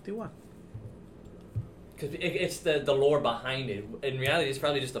Area 51? Because it's the lore behind it. In reality, it's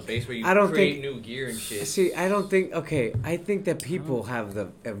probably just a base where you I don't create think- new gear and shit. See, I don't think. Okay, I think that people have the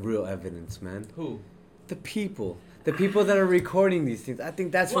real evidence, man. Who? The people that are recording these things. I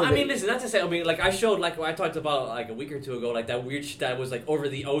think that's Well, what. I mean, listen, not to say, I mean, like, I showed, like, what I talked about, like, a week or two ago, like, that weird shit that was, like, over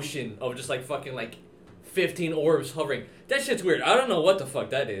the ocean of just, like, fucking, like, 15 orbs hovering. That shit's weird. I don't know what the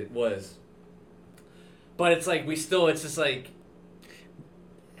fuck that was. But it's, like, it's just, like,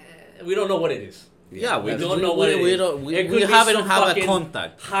 we don't know what it is. Yeah, we don't know what it is. It could We be haven't some have a fucking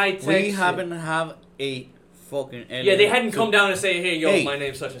contact. High-tech We shit. haven't have a fucking alien. Yeah, they hadn't to- come down and say, hey, yo, Hey. my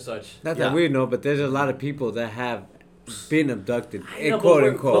name's such and such. Not Yeah. that we know, but there's a lot of people that have been abducted, I know, but quote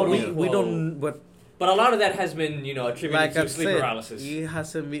we're- unquote. but We Whoa. don't. But But a lot of that has been, you know, attributed like I to sleep said, paralysis. it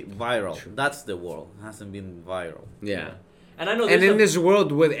hasn't been viral. True. That's the world. It hasn't been viral. Yeah. And I know And there's in this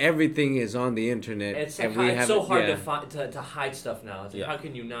world where everything is on the internet, it's, and like, it's so hard yeah. to hide stuff now. It's like, Yeah. how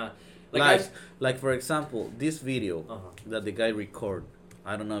can you not? Like, I- like for example, this video Uh-huh. that the guy recorded.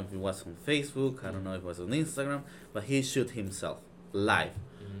 I don't know if it was on Facebook. I don't know if it was on Instagram, but he shoot himself live.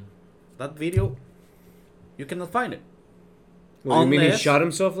 Mhm. That video, you cannot find it. Well, you mean he Unless- shot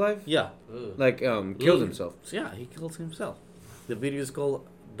himself live? Yeah, Ugh. Like killed himself? so yeah, he kills himself. The video is called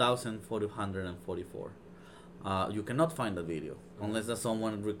 1444. You cannot find the video unless that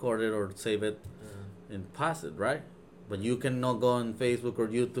someone recorded or save it and pass it, right? But you cannot go on Facebook or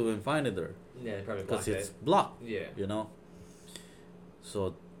YouTube and find it there Yeah, they probably because blocked it's it. blocked. Yeah. You know.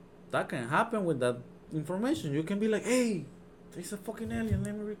 So that can happen with that information. You can be like, "Hey, there's a fucking alien.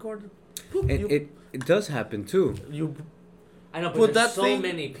 Let me record it." Boop, It does happen too. you I know, but Put there's that so thing-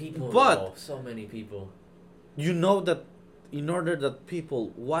 many people. but- though. So many people. you know that in order that people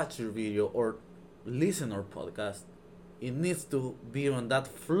watch your video or listen our podcast, it needs to be on that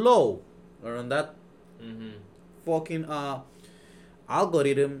flow or on that Mm-hmm. fucking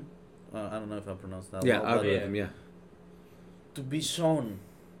algorithm. I don't know if I pronounced that Yeah, well, but algorithm. Yeah. to be shown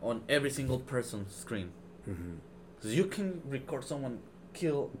on every single person's screen. Mm-hmm. Because you can record someone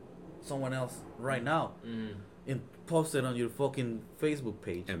kill someone else right now Mm-hmm. and post it on your fucking Facebook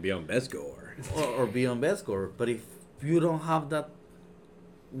page And be on best score. or be on Bescore. But if you don't have that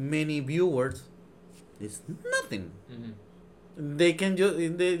many viewers, it's nothing. Mm-hmm. They can just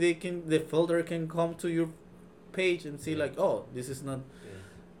they can the filter can come to your page and see like, oh, this is not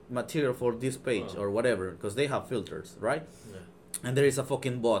material for this page or whatever, because they have filters, right? Yeah. And there is a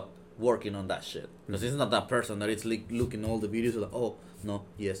fucking bot working on that shit, because it's not that person that is like looking all the videos like, oh no,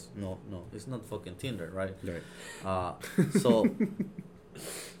 yes, no, no. It's not fucking Tinder, right? Right. So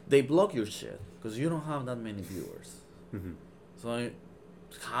they block your shit because you don't have that many viewers. Mm-hmm. So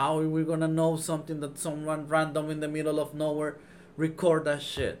how are we gonna know something that someone random in the middle of nowhere record that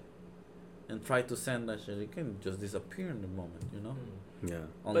shit and try to send that shit? It can just disappear in the moment, you know, Yeah.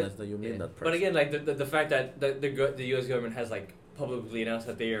 unless that you meet that person. But again, like the fact that the U.S. government has like publicly announced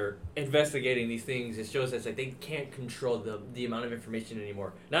that they are investigating these things, it shows us like they can't control the amount of information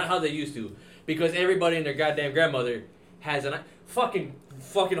anymore. Not how they used to, because everybody and their goddamn grandmother has fucking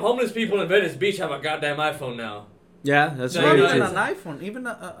homeless people in Venice Beach have a goddamn iPhone now. Yeah, that's No, not very no, even true. an iPhone, even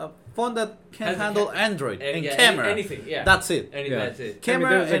a phone that can Has a handle ca- Android and yeah, camera. anything, yeah. That's it. Anything, Yeah. that's it. I mean, Camera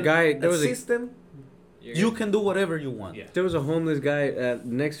there was a and guy- there was a- system. You're You gonna- can do whatever you want. Yeah. There was a homeless guy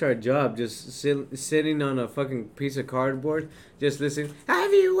next to our job just sitting on a fucking piece of cardboard, just listening.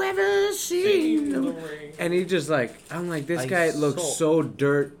 Have you ever seen them? And he just like, I'm like, this I guy looks saw- so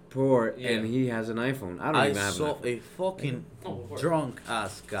dirt poor, Yeah. and he has an iPhone. I don't I even have saw an iPhone. a fucking Oh, of course. drunk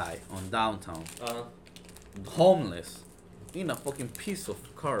ass guy on downtown, Uh-huh. homeless, in a fucking piece of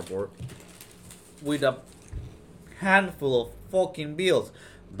cardboard with a handful of fucking bills.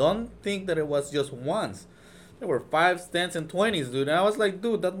 Don't think that it was just once. There were 5s, 10s, and 20s, dude. And I was like,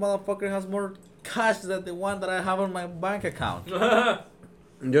 dude, that motherfucker has more cash than the one that I have on my bank account.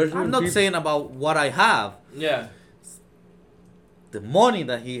 There's I'm been not peop- saying about what I have. Yeah. The money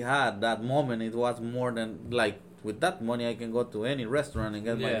that he had that moment, it was more than, like, with that money I can go to any restaurant and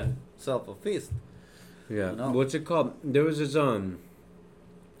get Yeah. myself a feast. Yeah. You know? What's it called? There was this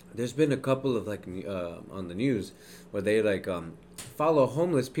there's been a couple of like on the news where they like follow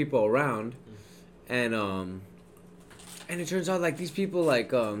homeless people around, and it turns out like these people like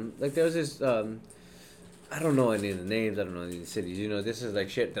there was this I don't know any of the names, I don't know any of the cities. You know, this is like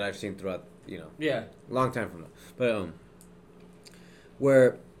shit that I've seen throughout, you know, Yeah. long time from now. But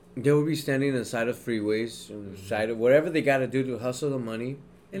where they would be standing on the side of freeways, on the side of whatever they got to do to hustle the money,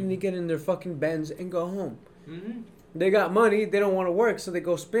 and they get in their fucking Benz and go home. Mm-hmm. They got money, they don't want to work, so they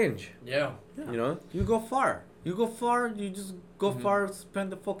go spinge. Yeah. You know? You go far. You go far. You just go Mhm. far.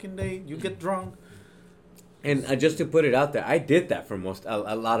 Spend the fucking day. You get drunk. And just to put it out there, I did that for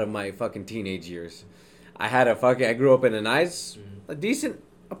a lot of my fucking teenage years. I grew up in a decent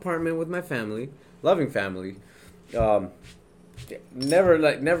apartment with my family, loving family.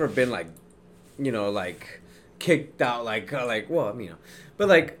 Never been like, like kicked out, but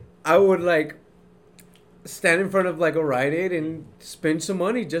like I would like stand in front of like a Rite Aid and spend some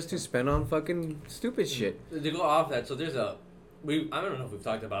money just to spend on fucking stupid shit. To go off that, so there's I don't know if we've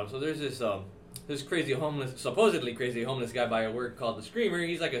talked about him. So there's this supposedly crazy homeless guy by our work called the Screamer.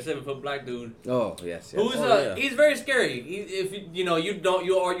 He's like a 7-foot black dude. Oh yes. Who's he's very scary.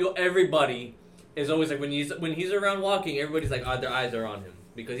 Everybody is always like when he's around walking, everybody's like their eyes are on him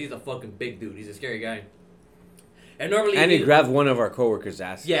because he's a fucking big dude. He's a scary guy. And normally he grabbed one of our coworkers'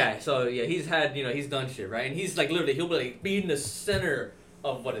 ass. Yeah, so yeah, he's had he's done shit, right? And he's like literally he'll be in the center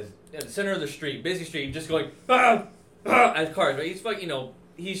of the center of the street, busy street, just going as cars, right? He's fucking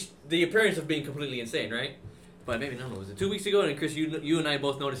he's the appearance of being completely insane, right? But maybe no, was it 2 weeks ago? And Chris, you and I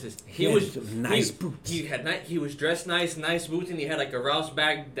both noticed this. He was nice boots. He was dressed nice boots, and he had like a Rouse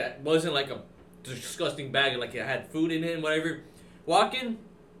bag that wasn't like a disgusting bag, like it had food in it and whatever. Walking,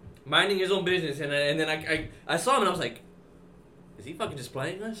 minding his own business, and then I saw him and I was like, is he fucking just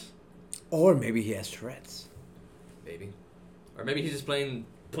playing us? Or maybe he has Tourette's. Maybe, or maybe he's just playing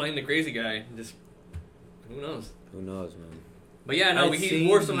the crazy guy. Just who knows? Who knows, man. But yeah, no, he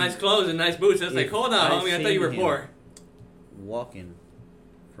wore some nice clothes and nice boots. It's like, hold on, homie, I thought you were poor. Walking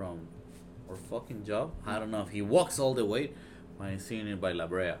from our fucking job, I don't know if he walks all the way, but I seen him by La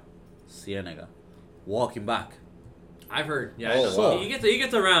Brea, Cienega, walking back. I've heard. Yeah, Oh, I know. wow. He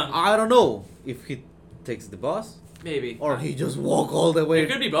gets around. I don't know if he takes the bus Maybe. or he just walk all the way. It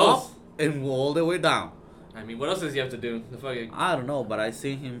could be both. up and all the way down. I mean, what else does he have to do? The fucking. I don't know, but I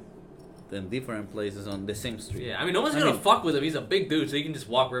seen him in different places on the same street. Yeah, I mean, no one's gonna fuck with him. He's a big dude, so he can just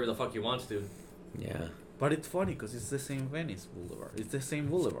walk wherever the fuck he wants to. Yeah. But it's funny because it's the same Venice Boulevard. It's the same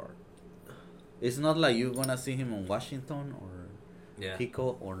boulevard. It's not like you're gonna see him on Washington or Yeah.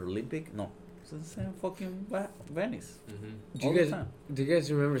 Pico or Olympic. No, it's the same fucking Venice. Mm-hmm. All the time. Do you guys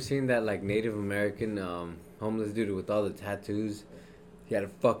remember seeing that like Native American homeless dude with all the tattoos? He had a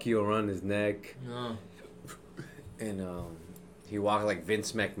 "fuck you" around his neck, No, and he walked like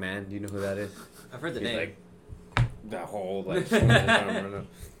Vince McMahon. Do you know who that is? I've heard the He's name. like that whole like. swing his arm around.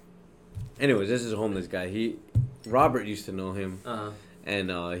 Anyways, this is a homeless guy. Robert used to know him,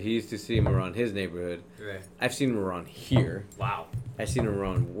 and he used to see him around his neighborhood. Right. I've seen him around here. Wow. I've seen him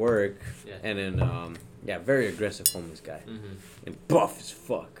around work, Yeah. and then very aggressive homeless guy, Mm-hmm. and buff as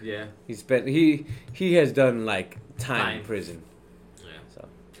fuck. Yeah. He has done like time in prison. Yeah. So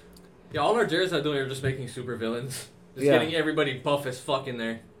Yeah, all our Jared's are doing are just making super villains. Just Yeah. getting everybody buff as fuck in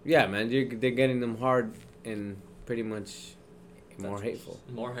there. yeah, man, they're getting them hard and pretty much more hateful.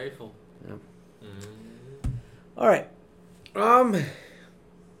 More hateful. Yeah. Mm. All right,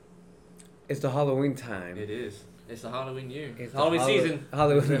 it's the Halloween time. It is. It's the Halloween year. It's the Halloween season.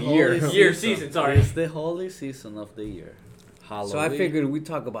 Halloween The year. holy Year season, sorry. It's the holy season of the year. Halloween. So I figured we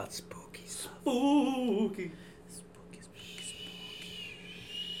talk about spooky stuff. Spooky.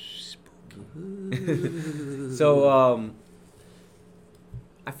 So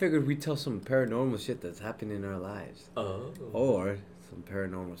I figured we'd tell some paranormal shit that's happened in our lives, Oh. or some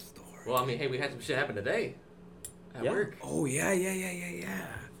paranormal stories. Well, I mean, hey, we had some shit happen today. At Yeah. work. Oh yeah.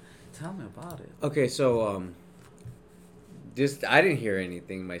 Tell me about it. Okay, so I didn't hear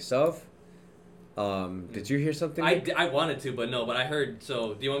anything myself. Did you hear something? Nick? I wanted to, but no. But I heard.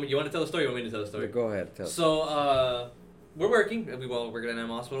 So, do you want to tell the story? Or you want me to tell the story? Go ahead. Tell. So, we're working. We work at an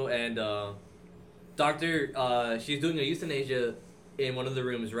animal hospital, and doctor, she's doing a euthanasia in one of the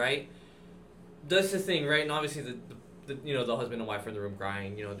rooms, right? Does the thing, right? And obviously the the husband and wife are in the room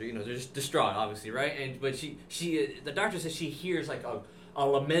crying. They're just distraught, obviously, right? But the doctor says she hears like a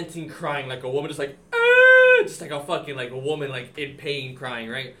lamenting crying, like a woman just like, ah! Just like a fucking like a woman like in pain crying,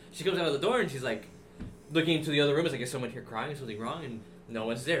 right? She comes out of the door and she's like looking into the other room. It's like, is someone here crying? Is something wrong? And no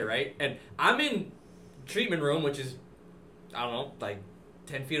one's there, right? And I'm in treatment room, which is I don't know, like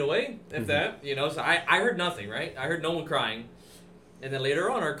 10 feet away, if that, So I heard nothing, right? I heard no one crying. And then later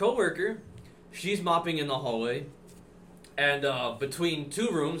on, our coworker, she's mopping in the hallway. And between two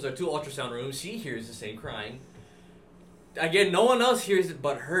rooms, or two ultrasound rooms, she hears the same crying. Again, no one else hears it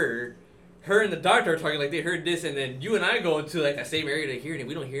but her. Her and the doctor are talking like they heard this, and then you and I go into like that same area to hear it, and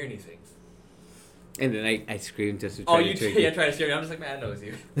we don't hear anything. And then I screamed just to Oh, try you to trick try to scare me. I'm just like, man, I know it's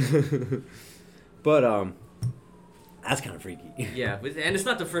you. you. But that's kind of freaky. Yeah, and it's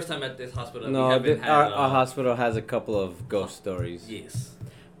not the first time at this hospital. That we No, haven't had, our hospital has a couple of ghost stories. Yes.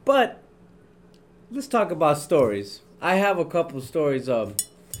 But let's talk about stories. I have a couple of stories of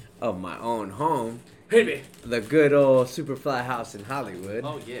my own home, Hit me. the good old Superfly house in Hollywood.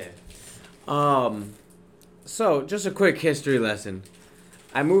 Oh yeah. So just a quick history lesson.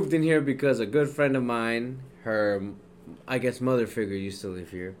 I moved in here because a good friend of mine, her, I guess, mother figure used to live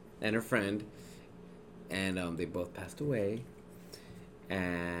here, and her friend, and they both passed away,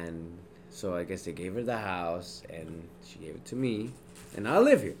 and so I guess they gave her the house, and she gave it to me, and I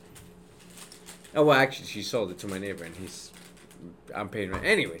live here. Oh well, actually, she sold it to my neighbor, and I'm paying rent.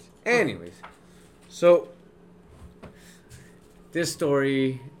 Anyways, so this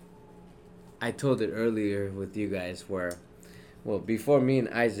story, I told it earlier with you guys, where, well, before me and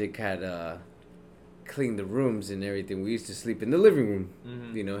Isaac had cleaned the rooms and everything, we used to sleep in the living room.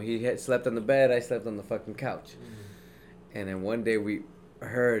 Mm-hmm. You know, he had slept on the bed, I slept on the fucking couch. Mm-hmm. And then one day we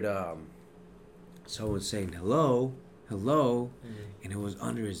heard someone saying hello, and it was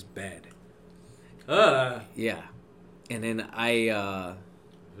under his bed. Yeah. And then I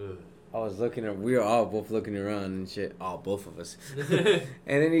was looking at, we were all both looking around and shit, both of us.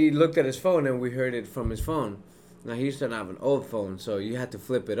 And then he looked at his phone and we heard it from his phone. Now he used to have an old phone, so you had to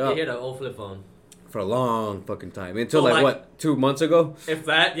flip it up. Yeah, the old flip phone. For a long fucking time. Until Well, what, 2 months ago? If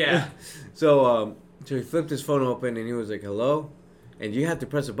that, yeah. So he flipped his phone open and he was like, hello? And you had to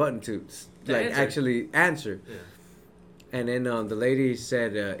press a button to answer. actually answer. Yeah. And then the lady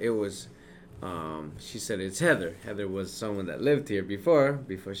said it was, she said it's Heather. Heather was someone that lived here before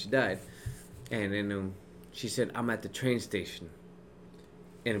she died. And then she said, I'm at the train station.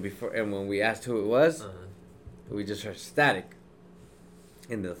 And when we asked who it was, we just heard static.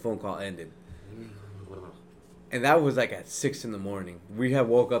 And the phone call ended. And that was like at 6 a.m. We had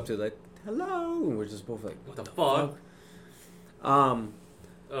woke up to like, hello, and we're just both like, What the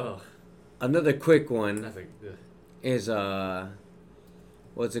fuck? Another quick one That's like, is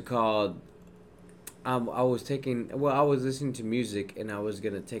what's it called? I was listening to music and I was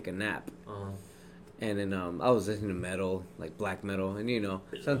gonna take a nap. And then I was listening to metal, like black metal, and you know,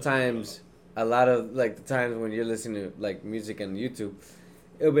 sometimes a lot of like the times when you're listening to like music on YouTube,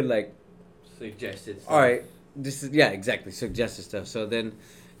 it'll be like suggested stuff. all right, this is exactly suggested stuff. So then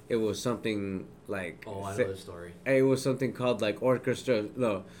it was something like I know the story. it was something called like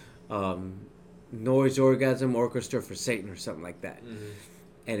noise orgasm orchestra for Satan or something like that.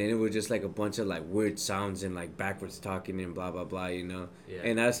 And then it was just like a bunch of like weird sounds and like backwards talking and blah blah blah, you know. Yeah.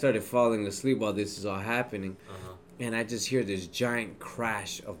 And I started falling asleep while this is all happening, and I just hear this giant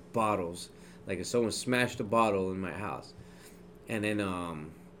crash of bottles, like if someone smashed a bottle in my house. And then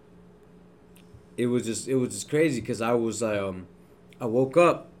it was just crazy because I woke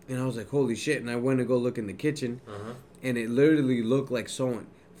up and I was like, holy shit, and I went to go look in the kitchen, and it literally looked like someone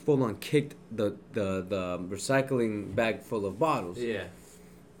full on kicked the recycling bag full of bottles. Yeah.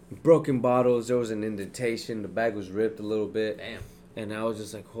 Broken bottles, there was an indentation, the bag was ripped a little bit. Damn. And I was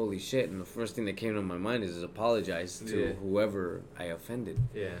just like, holy shit, and the first thing that came to my mind is apologize to whoever I offended.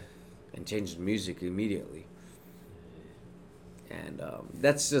 Yeah. And change the music immediately. And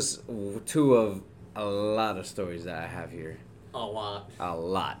that's just two of a lot of stories that I have here. A lot. A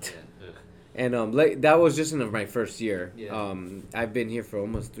lot. Yeah. And that was just in my first year. Yeah. I've been here for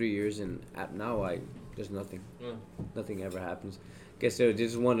almost 3 years, and now there's nothing. Yeah. Nothing ever happens. Guess they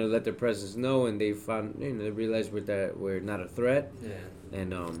just want to let their presence know, and they they realized we're not a threat. Yeah.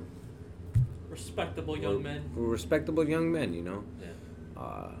 And Respectable young men. we're respectable young men, you know. Yeah.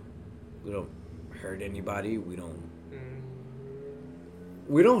 We don't hurt anybody. We don't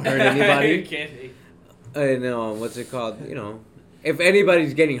hurt anybody. Can't be. And what's it called? You know, if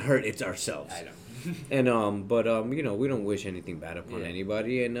anybody's getting hurt, it's ourselves. I know. And but you know, we don't wish anything bad upon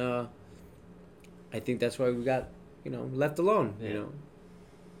anybody, and I think that's why we got left alone. Yeah. You know,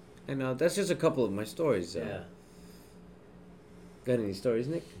 and that's just a couple of my stories. Yeah. Got any stories,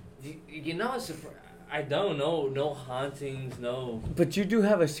 Nick? You know, I don't know. No hauntings. No. But you do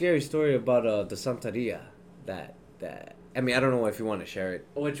have a scary story about the Santeria. That I mean, I don't know if you want to share it.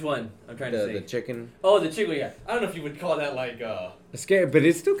 Which one? I'm trying to say. The chicken. Oh, the chicken. Yeah. I don't know if you would call that like It's scary, but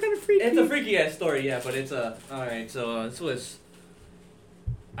it's still kind of freaky. It's a freaky ass story, yeah. But it's all right. So this was.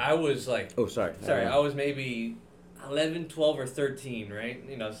 I was like. Oh, sorry. I was maybe 11, 12, or 13, right?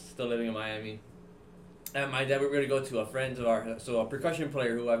 You know, still living in Miami. And my dad, we were going to go to a friend of ours, so a percussion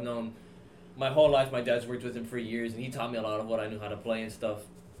player who I've known my whole life. My dad's worked with him for years, and he taught me a lot of what I knew how to play and stuff.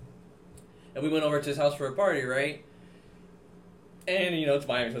 And we went over to his house for a party, right? And it's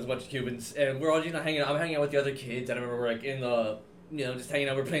Miami, so there's a bunch of Cubans, and we're all hanging out. I'm hanging out with the other kids, and I remember we're like in the just hanging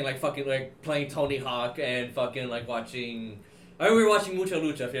out. We're playing playing Tony Hawk and fucking like watching. I remember we were watching Mucha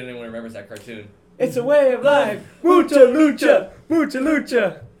Lucha. If anyone remembers that cartoon. It's a way of life. Mucha lucha, mucha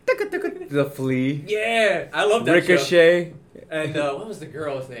lucha. The Flea. Yeah, I love that Ricochet. show. And what was the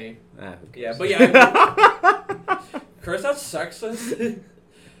girl's name? Okay. Yeah, but yeah. Curse out sexist.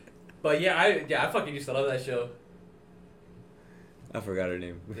 But yeah, I fucking used to love that show. I forgot her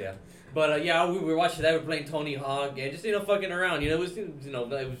name. Yeah, but yeah, we were watching that. We were playing Tony Hawk and just fucking around. It was it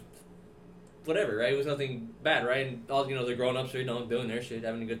was whatever, right? It was nothing bad, right? And all the grown ups are doing their shit,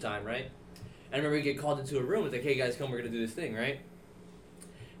 having a good time, right? And I remember we get called into a room. It's like, hey guys, come, we're gonna do this thing, right?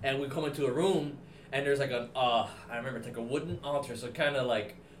 And we come into a room, and there's like I remember it's like a wooden altar, so kind of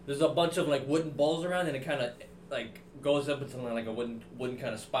like there's a bunch of like wooden bowls around, and it kind of like goes up into like a wooden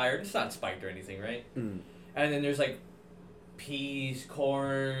kind of spire. It's not spiked or anything, right? Mm. And then there's like peas,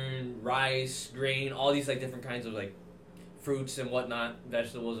 corn, rice, grain, all these like different kinds of like fruits and whatnot,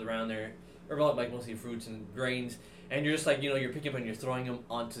 vegetables around there, or like mostly fruits and grains. And you're just like you're picking up and you're throwing them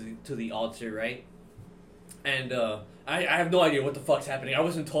onto the altar, right? And I have no idea what the fuck's happening. I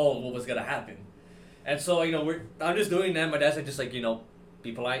wasn't told what was gonna happen, and so I'm just doing that. My dad's like just like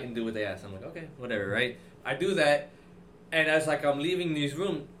be polite and do what they ask. I'm like okay, whatever, right? I do that, and as like I'm leaving this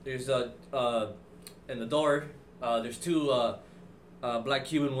room, there's in the door. There's two black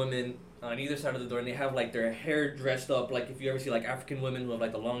Cuban women on either side of the door, and they have like their hair dressed up like if you ever see like African women who have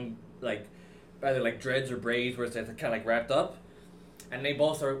like the long like either like dreads or braids where it's kind of like wrapped up, and they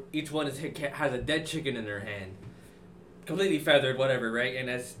both are each one has a dead chicken in their hand, completely feathered, whatever, right? And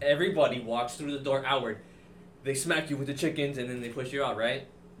as everybody walks through the door outward, they smack you with the chickens and then they push you out, right?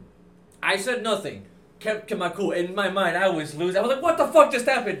 I said nothing. Kept my cool. In my mind, I was losing. I was like, what the fuck just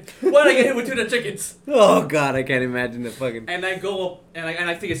happened? Why did I get hit with two dead chickens? Oh god, I can't imagine the fucking. And I go up, and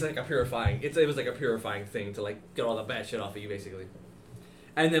I think it's like a purifying. It was like a purifying thing to like get all the bad shit off of you, basically.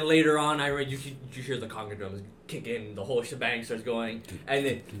 And then later on, I read you hear the conga drums kick in, the whole shebang starts going, and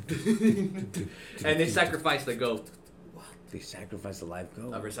then and they sacrifice the goat. What? They sacrifice a live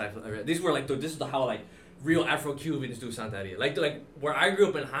goat. These were like this is how like real Afro-Cubans do Santeria. Like where I grew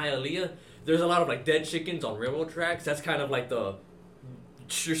up in Hialeah, there's a lot of like dead chickens on railroad tracks. That's kind of like the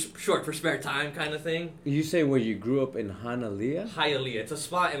short for spare time kind of thing. You say where you grew up in Hialeah? Hialeah. It's a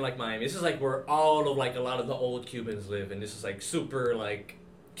spot in like Miami. This is like where all of like a lot of the old Cubans live, and this is like super like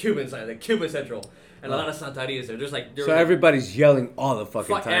Cuban side, like Cuban Central. And a lot of Santerias there. There's like so everybody's yelling all the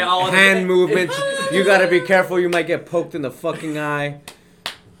fucking time. Yeah, all hand movements. You gotta be careful. You might get poked in the fucking eye.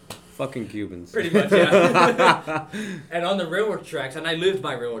 Fucking Cubans. Pretty much, yeah. And on the railroad tracks, and I lived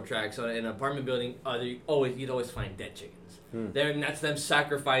by railroad tracks in an apartment building. You'd always find dead chickens. There, and that's them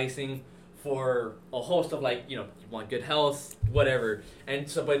sacrificing for a host of like you want good health, whatever. And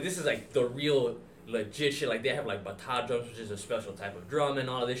so, but this is like the real legit shit. Like they have like bata drums, which is a special type of drum, and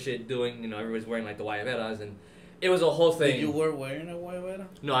all of this shit. Doing everybody's wearing like the guayaberas, and it was a whole thing. You were wearing a guayabera?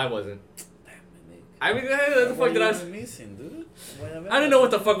 No, I wasn't. Damn I it, Nick. mean, what the fuck did I? Missing, dude. I didn't know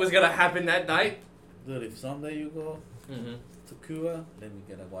what the fuck was gonna happen that night. Dude, if someday you go to Cuba, let me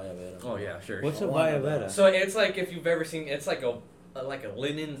get a guayabera. Oh yeah, sure. What's a guayabera? guayabera? So it's like if you've ever seen, it's like a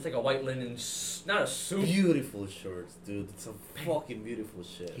linen, it's like a white linen, not a suit. Beautiful shirts, dude. It's a fucking beautiful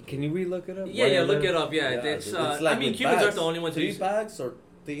shirt. Can you re-look it up? Yeah, look it up. Yeah, Yeah, it's. dude, it's like I mean, with Cubans bags. aren't the only ones who 3 use. bags, or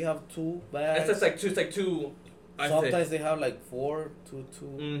they have 2 bags. It's like two. I think. Sometimes they have like 4, 2, 2,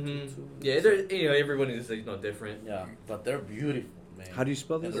 Mm-hmm. 2, 2. Yeah, they're everyone is like different. Yeah, but they're beautiful, man. How do you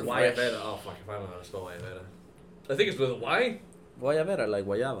spell this? They're Guayabera. fresh. Oh fuck! If I don't know how to spell Guayabera. I think it's with a Y. Guayabera, like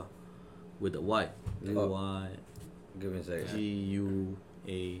guayaba, with a Y. Oh. Y Give me a second.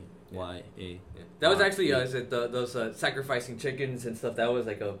 Guayaya. Yeah. That was actually is it those sacrificing chickens and stuff. That was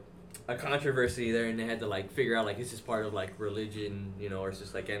like a controversy there, and they had to like figure out like is this part of like religion, or it's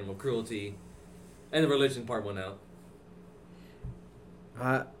just like animal cruelty, and the religion part went out.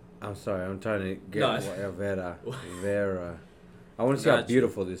 I'm sorry. I'm trying to get No, Vera. I want to see how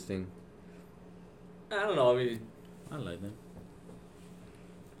beautiful this thing. I don't know. I mean, I like them.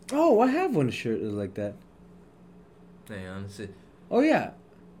 Oh, I have one shirt that's like that. hang on, let's see. Oh yeah.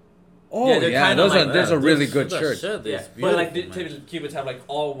 Oh Yeah, yeah, they're kinda those like are those are really That good shirts. shirt is Yeah, but beautiful, like man. typically Cubans have like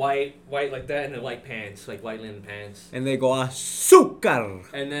all white like that, and then white pants, like white linen pants. And they go azúcar.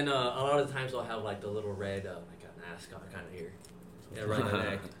 And then a lot of times they'll have like the little red like an ascot kind of here, around the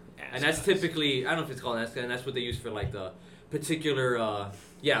neck. And that's typically, I don't know if it's called an ascot, and that's what they use for like the particular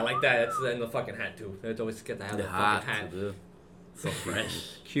like that. That's in the fucking hat too. They always get to have The that hat, fucking hat. dude. So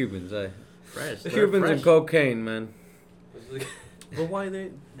fresh. Cubans, Fresh. Cubans and cocaine, man. But why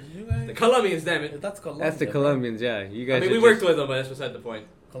you guys? The Colombians, damn it. That's Colombia. That's the bro. Colombians, yeah. You I guys. mean, are we worked just- with them, but that's beside the point.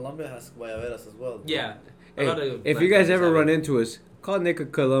 Colombia has guayaberas as well. Bro. Yeah. A Hey, lot of if black you guys countries ever have run it. into us, call Nick a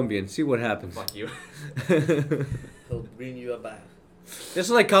Colombian. See what happens. Fuck you. He'll bring you a bag. Just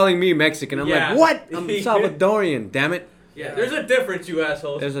like calling me Mexican. I'm Yeah. like, what? I'm Salvadorian. Damn it. Yeah, there's a difference, you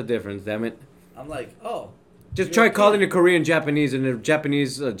assholes. There's a difference. Damn it. I'm like, oh. Just You're try okay. calling a Korean Japanese and a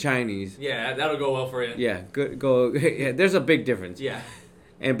Japanese Chinese. Yeah, that'll go well for you. Yeah, go. Yeah, there's a big difference. Yeah.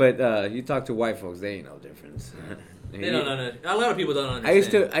 But you talk to white folks, they ain't no difference. They don't know. A lot of people don't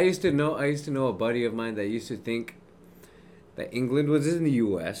understand. I used to know a buddy of mine that used to think that England was in the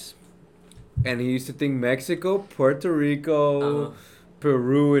U.S. and he used to think Mexico, Puerto Rico, Uh-huh.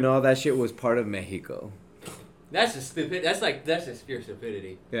 Peru, and all that shit was part of Mexico. That's just stupid. That's just pure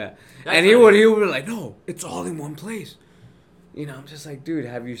stupidity. Yeah, That's and he not- would be like, no, it's all in one place. You know, I'm just like, dude,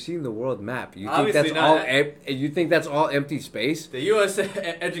 have you seen the world map? You think Obviously that's not. all? You think that's all empty space? The U.S.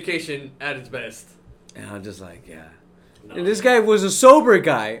 education at its best. And I'm just like, yeah. No. And this guy was a sober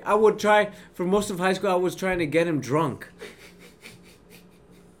guy. I would try for most of high school. I was trying to get him drunk,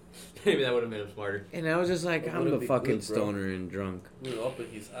 Maybe that would have made him smarter. and I was just like, That I'm wouldn't the be fucking good, bro. stoner and drunk. We'll open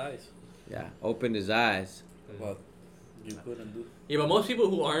his eyes. Yeah, opened his eyes. But you couldn't do. Yeah, but most people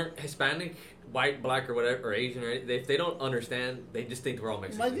who aren't Hispanic, white, black, or whatever, or Asian, or anything, if they don't understand, they just think we're all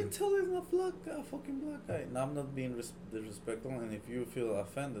Mexican. Imagine telling a fucking black guy. Now, I'm not being disrespectful, and if you feel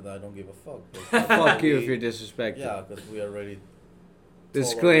offended, I don't give a fuck. But Fuck you if we- you're disrespected. Yeah, because we already.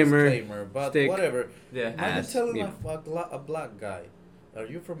 Disclaimer. But Stick. whatever. Yeah. Imagine Ass, telling yeah. a black guy, "Are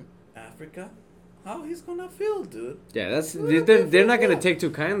you from Africa?" How he's gonna feel, dude? Yeah, that's Well, they're not gonna yeah. take too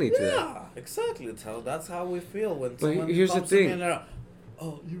kindly to that. Yeah, exactly. That's how we feel when But someone here's the comes to me thing. and they're,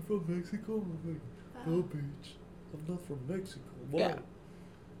 "Oh, you're from Mexico?" I'm like, "No, bitch, I'm not from Mexico." Why? Yeah.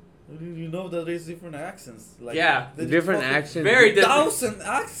 You know that there's different accents. Like, Yeah. there's Different fucking accents. Very different. 1,000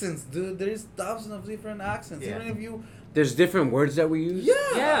 accents, dude. There's thousands of different accents. Yeah. Even if you, There's different words that we use. yeah,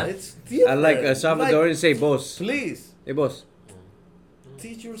 Yeah. it's different. I like a Salvadorian say "vos." Please Hey, vos.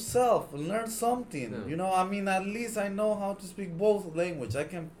 teach yourself, learn something. Yeah. You know, I mean, at least I know how to speak both language. I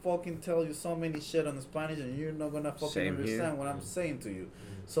can fucking tell you so many shit on Spanish, and you're not gonna fucking Same here. understand what I'm saying to you.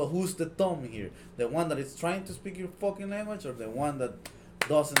 So who's the thumb here? The one that is trying to speak your fucking language, or the one that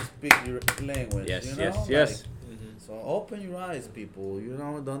doesn't speak your language? Yes, you know? yes, yes. Mhm. So open your eyes, people. You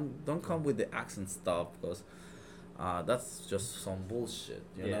know, don't come with the accent stuff, because that's just some bullshit.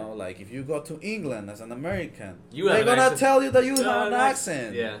 You Yeah. know, like if you go to England as an American, You have they're an gonna accent. tell you that you Yeah, have an an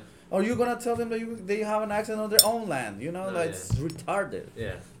accent. Yeah. Or you gonna tell them that they have an accent on their own land. You know, Oh, like yeah. it's retarded.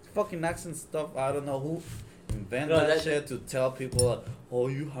 Yeah. Fucking accent stuff. I don't know who invented No, that that- shit to tell people, oh,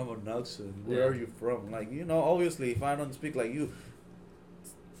 you have an accent. Where Yeah. are you from? Like, you know, obviously, if I don't speak like you,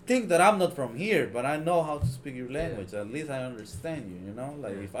 think that I'm not from here, but I know how to speak your language. At least I understand you. You know,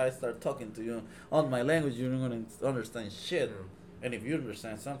 like Yeah. if I start talking to you on my language, you're not gonna understand shit. Yeah. And if you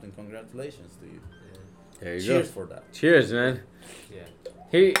understand something, congratulations to you. There you Cheers go. for that. Cheers, man. Yeah.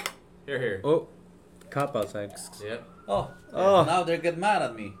 Hey, Here. oh, cop outside. Yep. Oh, Oh. now they get mad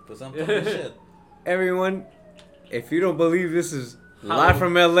at me because I'm talking shit. Everyone, if you don't believe this is Halloween. live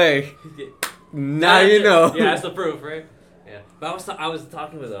from LA, Yeah. now you know. Yeah, that's the proof, right? Yeah. But I was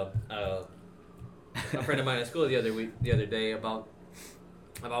talking with a friend of mine at school the other day about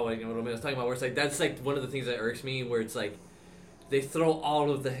what I was talking about. Where it's like that's like one of the things that irks me. Where it's like they throw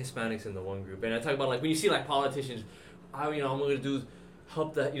all of the Hispanics in the one group, and I talk about like when you see like politicians, I'm gonna do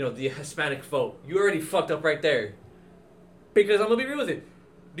help the the Hispanic vote. You already fucked up right there. Because I'm gonna be real with you.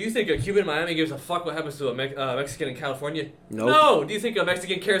 Do you think a Cuban in Miami gives a fuck what happens to a Mexican in California? Nope. No. Do you think a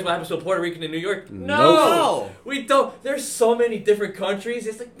Mexican cares what happens to a Puerto Rican in New York? Nope. No. We don't. There's so many different countries.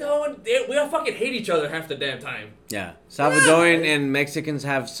 It's like no one. We all fucking hate each other half the damn time. Yeah, Salvadorian and Mexicans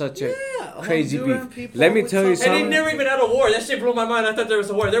have such a Yeah, crazy Honduran beef. people Let me with tell you some- And they something. never even had a war. That shit blew my mind. I thought there was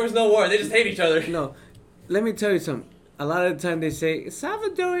a war. There was no war. They just hate each other. No, let me tell you something. A lot of the time they say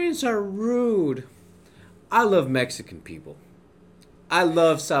Salvadorians are rude. I love Mexican people. I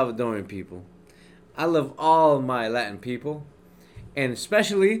love Salvadorian people. I love all my Latin people, and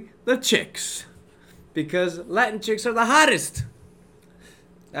especially the chicks, because Latin chicks are the hottest.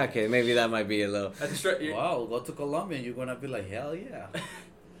 Okay, maybe that might be a little. That's Wow, go to Colombia and you're gonna be like, hell yeah.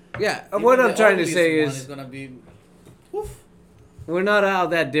 Yeah, Even what the I'm trying to ugliest say one is gonna be, woof. we're not all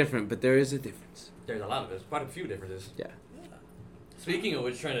that different, but there is a difference. There's a lot of there's quite a few differences. Yeah. Speaking of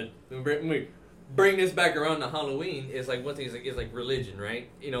which, trying to bring this back around to Halloween is like one thing is like religion, right?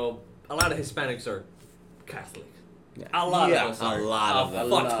 You know, a lot of Hispanics are Catholic. Yeah. A lot Yeah, of us a are. lot of a them.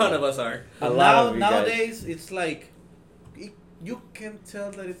 fuck A ton lot. of us are. A But lot of you guys. nowadays it's like you can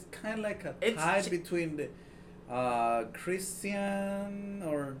tell that it's kind of like a It's tie ch- between the Christian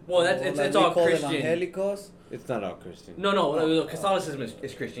or Well, it's all we call Christian. Evangelicos. It's not all Christian. No, Catholicism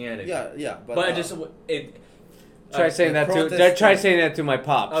is Christianity. Yeah, But I just it. Try saying that to. Protestant. Try saying that to my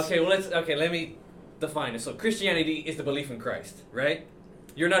pops. Okay, well let me define it. So Christianity is the belief in Christ, right?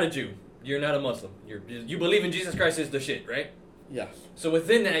 You're not a Jew. You're not a Muslim. You believe in Jesus Christ is the shit, right? Yeah. So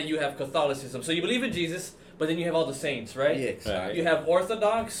within that you have Catholicism. So you believe in Jesus, but then you have all the saints, right? Yeah, exactly. You have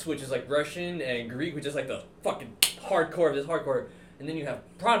Orthodox, which is like Russian, and Greek, which is like the fucking hardcore of this hardcore. And then you have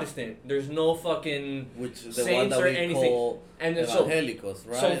Protestant. There's no fucking Which is the one saints that or we anything. call And then so Evangelicos,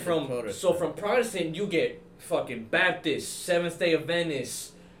 right? so from Protestant you get fucking Baptist, Seventh Day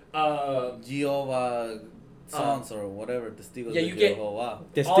Adventist, Jehovah Sons or whatever, Testigos yeah, de you get- Jehovah.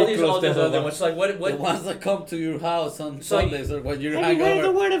 all these other ones. Like what The ones that come to your house on So Sundays or when you're Have you heard the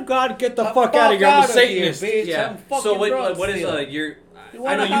hangover. word of God? Get the The fuck out of here! I'm a Satanist. bitch. Yeah. I'm fucking So drunk what is still. your? You I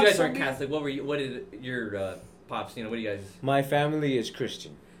wanna know you have guys aren't some- Catholic. What is your pops? You know, what do you guys? My family is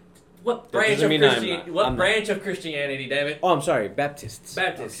Christian. What That branch doesn't of mean I'm Christianity? not. What I'm not. branch of Christianity? Damn it, Oh, I'm sorry, Baptists.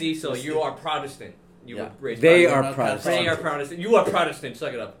 Baptist. See, so Let's you see. are Protestant. You Yeah. were raised They Protestant. are not Protestant. They are Protestant. You are Protestant.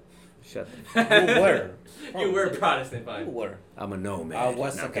 Suck it up. Shut. You were. You were Protestant, You fine. were. I'm a no man. I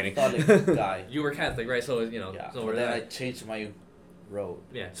was No, a I'm kidding. Catholic guy. You were Catholic, right? So you know. Yeah. So But we're then I that. changed my road.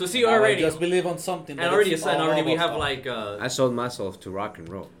 Yeah. So see, Now I already, just believe on something. and that already, is and all already, we about have stuff. like I sold myself to rock and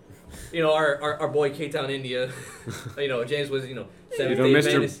roll. you know our boy K Town India. You know James was You Seventh know, Day Mr.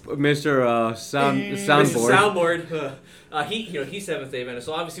 Adventist. Mr. Soundboard. Soundboard. He's Seventh Day Adventist.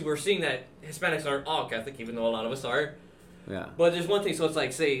 So obviously we're seeing that Hispanics aren't all Catholic, even though a lot of us are. Yeah. But there's one thing. So it's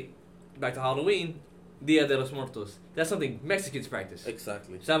like, say, back to Halloween, Dia de los Muertos. That's something Mexicans practice.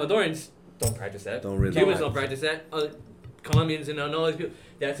 Exactly. Salvadorans don't practice that. Don't really Cubans practice. don't practice that. Colombians and all these people.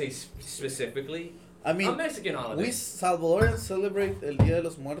 That's specifically I a mean, Mexican holiday. we Salvadorians celebrate El Dia de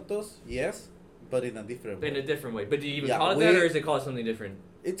los Muertos, yes, but in a different way. in a different way. But do you even Yeah, call it that, we- or is it called something different?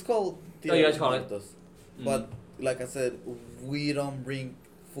 It's called Dia Oh, you de guys los call it? Muertos. Mm. But like I said, we don't bring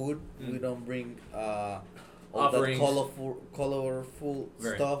food. Mm. We don't bring all Offerings. that colorful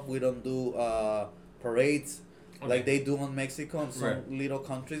Right. stuff. We don't do parades Okay. like they do in Mexico and some Right. little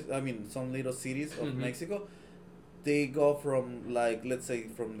countries. I mean, some little cities of Mhm. Mexico. They go from like let's say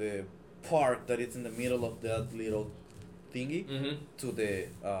from the park that is in the middle of that little thingy Mm-hmm. to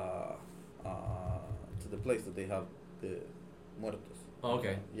the place that they have the muertos. Oh,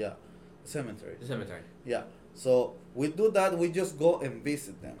 okay. Yeah, cemetery. The cemetery. Yeah. So we do that. We just go and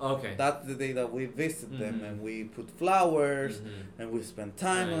visit them. Okay. That's the day that we visit them, Mhm. and we put flowers, Mhm. and we spend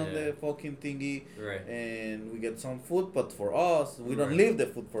time Yeah, on yeah. the fucking thingy, Right. and we get some food. But for us, we don't Right. leave the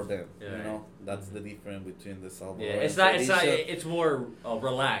food for them. Yeah, You right. know, that's Mhm. the difference between the Salvador. Yeah, it's not. It's more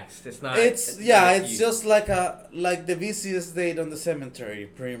relaxed. It's not. It's like you- just like the busiest date on the cemetery,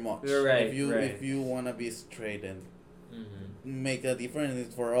 pretty much. You're right, If you right. if you wanna be straight and Mhm. make a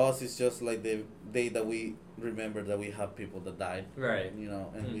difference, for us, it's just like the day that we remember that we have people that died. Right. You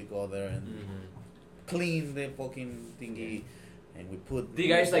know, and Mm. we go there and Mhm. clean the fucking thingy, and we put. Do you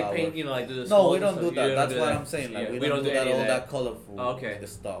guys like flower. paint? You know, like do the No, skulls we and don't stuff? do You that. don't That's do what that? I'm saying. Like Yeah, we don't do that any of all that colorful Oh, okay.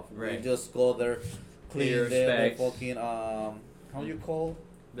 stuff. Right. We just go there, clean Clear the specs. fucking how you call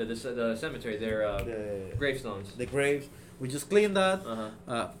The cemetery. They're the gravestones. the graves. We just clean that.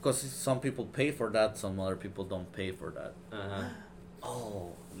 Uh-huh. Because some people pay for that, some other people don't pay for that. Uh-huh.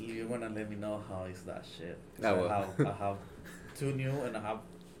 Oh, you wanna let me know how is that shit? 'Cause I will. I have two new and I have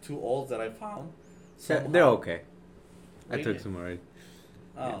two old that I found. They're Somehow. okay. I Really? took some already.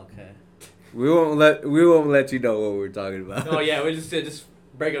 Oh, okay. We won't let you know what we're talking about. Oh yeah, we just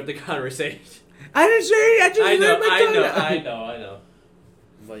break up the conversation. I didn't say it. I just I know, let my tongue out. I know.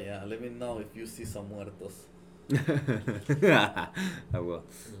 But yeah, let me know if you see some muertos. I will.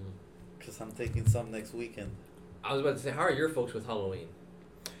 Because I'm taking some next weekend. I was about to say, how are your folks with Halloween?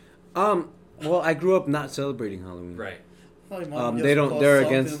 Well, I grew up not celebrating Halloween. Right. My mom They just don't- caused they're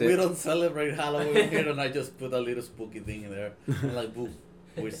something. against it. We don't celebrate Halloween here, and I just put a little spooky thing in there. I'm like, boo,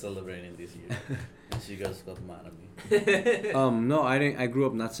 we're celebrating this year. And she just got mad at me. No, I didn't. I grew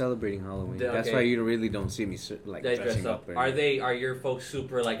up not celebrating Halloween. That's Okay. why you really don't see me like They dressing dress up. up. or anything. Are your folks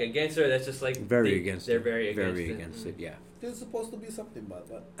super like against it? Or that's just like Very against They're it. very against Very it. against it. Yeah. There's supposed to be something bad,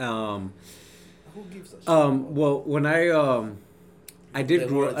 but who gives a shit? Well, when I did The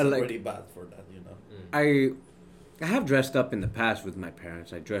grow world's up. pretty bad for that, you know. Mm. I have dressed up in the past with my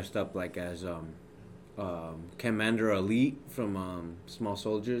parents. I dressed up like as Commander Elite from Small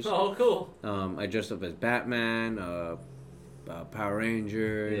Soldiers. Oh, cool. I dressed up as Batman, Power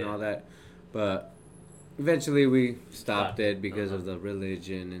Ranger, and Yeah. all that. But eventually we stopped Stopped. it because Uh-huh. of the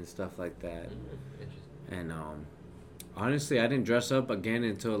religion and stuff like that. Interesting. And honestly, I didn't dress up again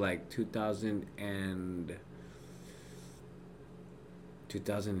until like 2010.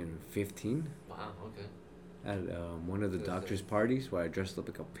 2015 Wow. Okay. at one of the doctor's parties where I dressed up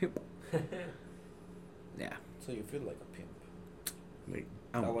like a pimp. Yeah. So you feel like a pimp. Wait,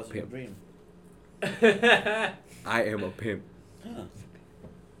 I'm That a was your pimp. dream. I am a pimp. Huh.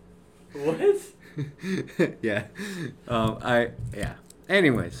 What? Yeah. Yeah.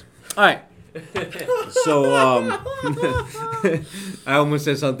 Anyways. All right. So I almost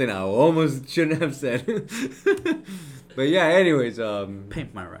said something I almost shouldn't have said. But yeah, anyways,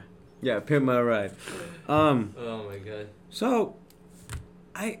 Pimp my ride. yeah, pimp my ride. Oh my god. So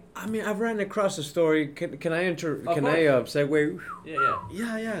I mean I've ran across a story. Can I segue? Yeah.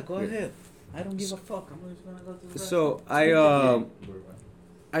 Yeah, go Yeah. ahead. I don't give a fuck. I'm just gonna go to the So restroom.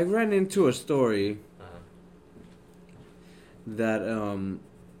 I ran into a story Uh-huh. that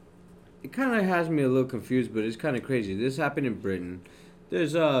it kind of has me a little confused, but it's kind of crazy. This happened in Britain.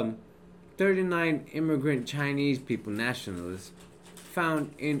 There's 39 immigrant Chinese people, nationalists,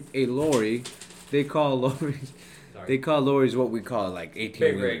 found in a lorry. They call lorries. Sorry. They call lorries what we call like 18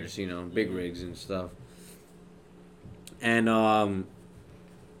 Big wheelers, rigs. you know, big rigs and stuff. And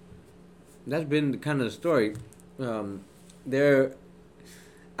that's been kind of the story. There,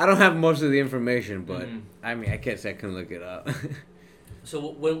 I don't have most of the information, but Mhm. I mean, I guess I can look it up.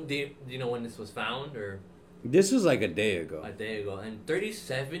 So when do you know when this was found or This was like a day ago. a day ago? And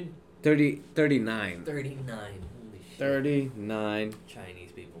 37, 39. 39. Holy shit. 39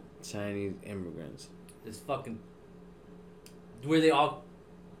 Chinese people. Chinese immigrants. This fucking. Were they all?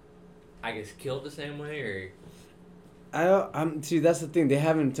 I guess killed the same way or. I'm see. That's the thing. They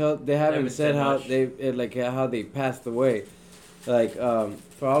haven't haven't said said how much. how they passed away. Like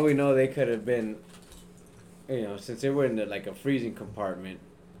for all we know, they could have been, you know, since they were in like a freezing compartment,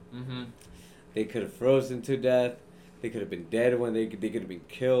 Mm-hmm. they could have frozen to death. They could have been dead when they could have been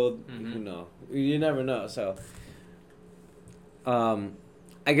killed. Mhm. You know, you never know. So,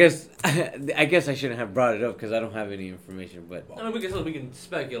 I guess I shouldn't have brought it up because I don't have any information. But I mean, we can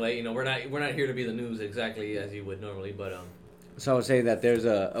speculate. You know, we're not here to be the news exactly as you would normally, but so I would say that there's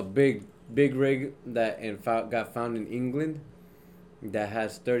a big rig that got found in England that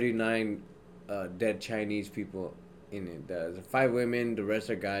has 39 dead Chinese people in it. There's 5 women, the rest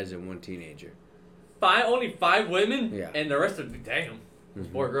are guys, and 1 teenager. only 5 women. Yeah. And the rest are damn.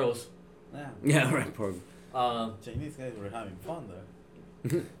 Mhm. 4 girls. Yeah. Yeah, right. Poor. Chinese guys were having fun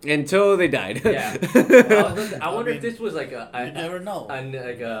there. Until they died. Yeah. I wonder I if mean, this was like a You never know.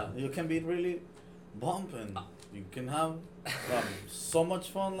 like a. You can be really bumping. You can have so much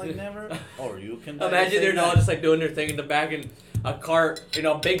fun like never, or you can. die the Imagine same they're all night. just like doing their thing in the back and a cart, you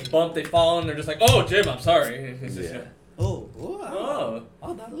know, big bump, they fall and they're just like, oh, Jim, I'm sorry. It's just, Yeah. Oh,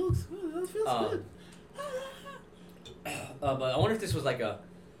 that looks good. That feels good. But I wonder if this was like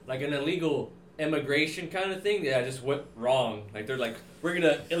an illegal immigration kind of thing that just went wrong. Like they're like, we're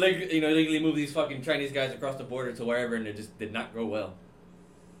gonna illegally move these fucking Chinese guys across the border to wherever, and it just did not go well.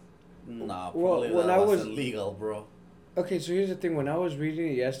 Nah, Well, probably when that I was was- illegal, bro. Okay, so here's the thing. When I was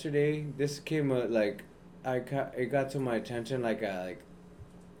reading it yesterday, this came like, it got to my attention like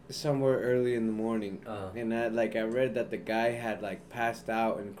somewhere early in the morning, and I read that the guy had like passed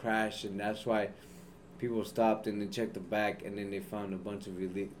out and crashed, and that's why people stopped and then checked the back, and then they found a bunch of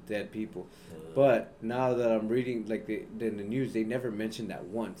dead people. But now that I'm reading like in the news, they never mentioned that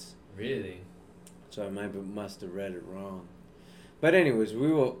once. Really? So I must have read it wrong. But anyways, we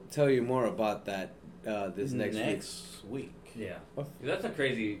will tell you more about that this next week. Yeah. Oh. That's a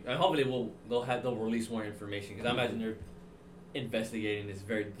crazy. And hopefully they'll release more information because I imagine they're investigating this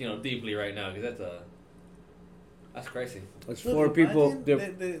very deeply right now because that's crazy. It's Dude, 4 people.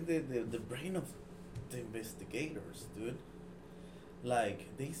 imagine the brain of the investigators, dude.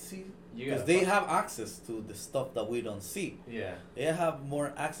 Like they see, You because gotta they fuck- have access to the stuff that we don't see. Yeah. They have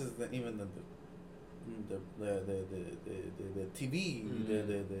more access than even the TV,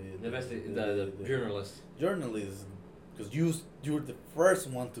 The journalists. journalism, because you're the first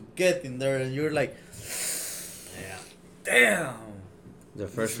one to get in there, and you're like, Yeah. damn. The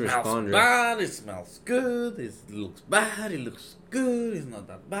first It smells responder. bad. It smells good. It looks bad. It looks good. It's not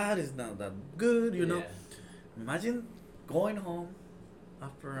that bad. It's not that good. You know. Yeah. Imagine going home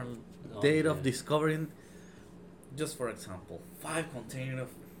after a Oh, date of man. discovering, just for example, 5 containers of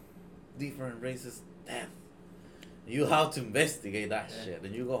different races death. You have to investigate that shit,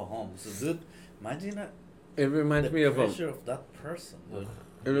 and you go home. So, dude, imagine that. It reminds The me of pressure of that person, dude.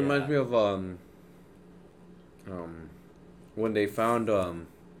 It reminds me of when they found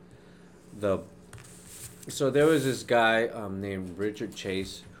so there was this guy named Richard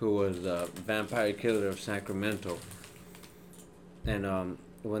Chase who was the vampire killer of Sacramento, and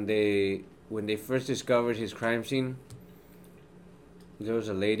when they first discovered his crime scene, there was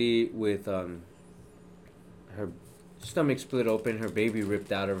a lady with her stomach split open, her baby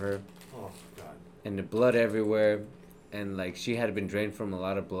ripped out of her, Oh God. and the blood everywhere, and like she had been drained from a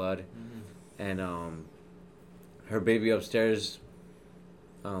lot of blood, and her baby upstairs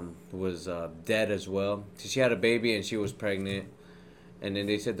was dead as well. So she had a baby and she was pregnant, and then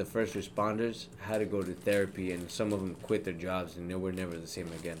they said the first responders had to go to therapy, and some of them quit their jobs and they were never the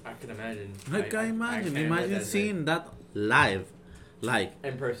same again. I can imagine. I can imagine. can't Imagine imagine seeing that live, like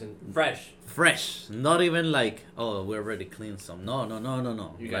in person, fresh. fresh. Not even like, oh, we already cleaned some. No.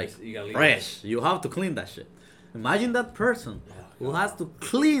 You Like gotta leave fresh. You have to clean that shit. Imagine that person who has to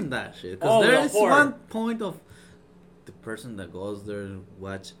clean that shit. Because Oh, there the is horror. one point of the person that goes there,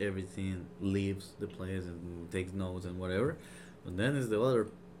 watch everything, leaves the place and takes notes and whatever. But then is the other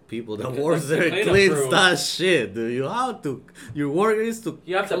people that works there and cleanup cleans crew. that shit. Dude. You have to. Your work is to.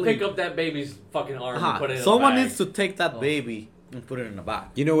 You have to clean. pick up that baby's fucking arm and put it in Someone a bag. needs to take that Oh. baby and put it in a bag.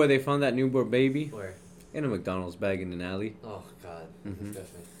 You know where they found that newborn baby? Where? In a McDonald's bag in an alley. Oh God. Mhm.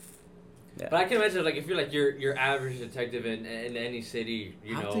 Disgusting. Yeah. But I can imagine, like, if you're like your average detective in any city,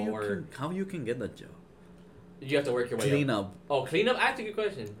 you know, or How you can get that job? you have to work your way Clean up. up. Oh, clean up. That's a good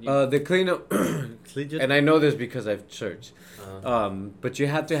question. The cleanup, Clean just and I know this because I've searched. uh, But you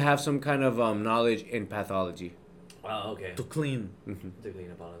have to have some kind of knowledge in pathology. oh, okay. to clean. Mhm. To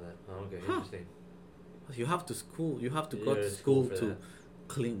clean up all of that. Oh, okay. Huh. Interesting. You have to school. You have to You go go to to school school for to that.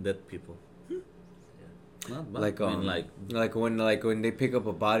 clean dead people. Not bad. Like I mean, like when they pick up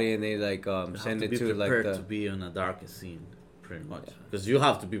a body and they like you have send to it be to like prepared the to be on a dark scene, pretty much. Yeah. Because you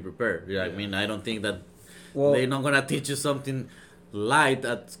have to be prepared. Yeah, I Yeah. mean, I don't think that well they're not gonna teach you something light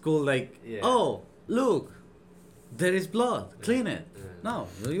at school. Like, Yeah. oh, look, there is blood. Clean it. Yeah. No,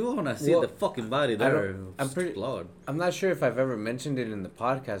 you wanna see Well, the fucking body I there. don't- I'm pretty- blood. I'm not sure if I've ever mentioned it in the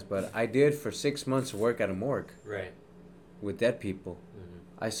podcast, but I did for 6 months work at a morgue Right. with dead people. Mm-hmm.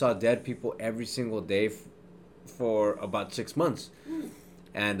 I saw dead people every single day for about 6 months.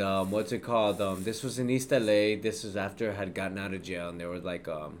 And what's it called? This was in East LA. This is after I had gotten out of jail, and they were like,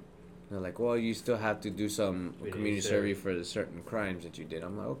 they're like, well, you still have to do some community service for the certain crimes that you did.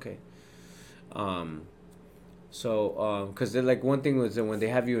 I'm like, okay. Because they're like, one thing was that when they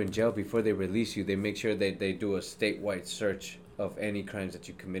have you in jail before they release you, they make sure that they do a statewide search of any crimes that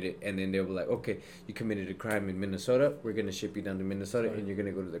you committed, and then they were like, okay, you committed a crime in Minnesota, we're gonna ship you down to Minnesota, and you're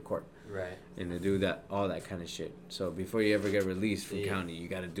gonna go to the court, Right. and they do that, all that kind of shit. So before you ever get released from Yeah. county, you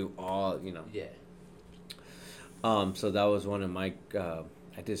got to do all, you know. Yeah. So that was one of my.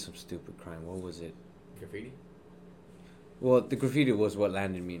 I did some stupid crime. What was it? Graffiti. Well, the graffiti was what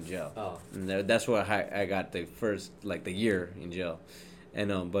landed me in jail. Oh. And that's where I got the first like the year in jail, and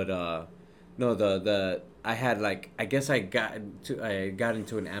no, the I had like I guess I got into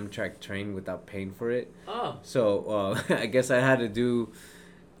an Amtrak train without paying for it. Oh. So I guess I had to do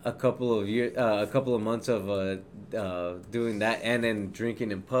a couple of months of doing that, and then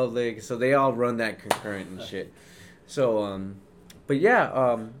drinking in public. So they all run that concurrent and shit. So but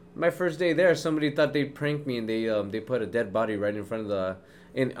yeah, my first day there, somebody thought they'd prank me, and they put a dead body right in front of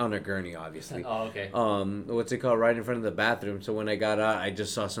on a gurney, obviously. Oh, okay. What's it called? Right in front of the bathroom. So when I got out, I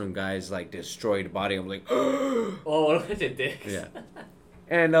just saw some guy's like destroyed body. I'm like, Oh, that's a dick. yeah.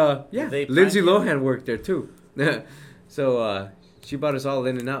 And yeah, They Lindsay prank you? Lohan worked there too. So she brought us all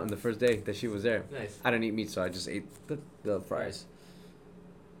in and out in the first day that she was there. Nice. I didn't eat meat, so I just ate the fries.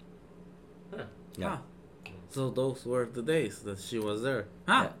 Huh. Yeah. Huh. So those were the days that she was there.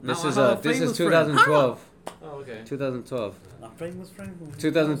 Yeah. Huh? This Now is I have a this is famous friend. 2012. Oh, okay. 2012. A famous friend.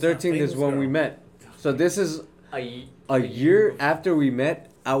 2013 is when we met. So this is a year after we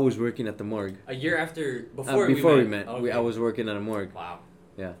met. I was working at the morgue. A year after Before we met, Okay. I was working at a morgue. Wow.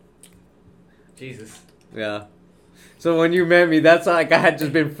 Yeah. Jesus. Yeah. So when you met me, that's like I had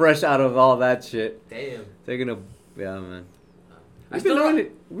just been fresh out of all that shit. Damn. Taking a yeah, man. I We've been still knowing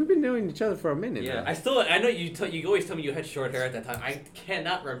it. We've been knowing each other for a minute. Yeah, now. I know you. You always tell me you had short hair at that time. I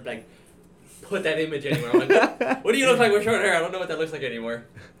cannot like put that image anywhere. I'm like, what do you look like with short hair? I don't know what that looks like anymore.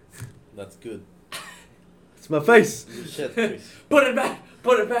 That's good. It's my face. Shit, Chris. Put it back.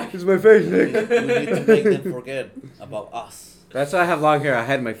 Put it back. It's my face, Nick. We need to make them forget about us. That's why I have long hair. I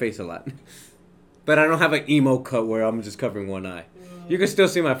hide my face a lot. But I don't have an emo cut where I'm just covering one eye. You can still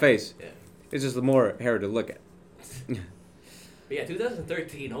see my face. Yeah. It's just more hair to look at. But yeah,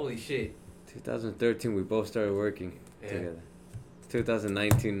 2013. Holy shit. 2013, we both started working Yeah. together. It's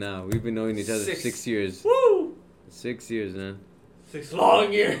 2019 now. We've been knowing each other 6 years. Woo! 6 years, man. 6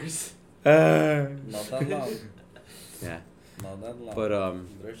 long years. Not that long. Yeah. Not that long. But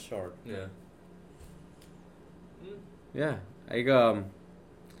Very short. Yeah. yeah.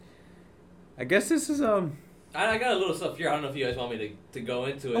 I guess this is I got a little stuff here. I don't know if you guys want me to go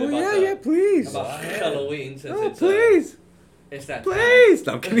into it. Oh about yeah, please. About Halloween, since Oh it's please, it's that please.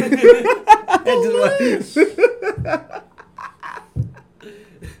 No, I'm kidding.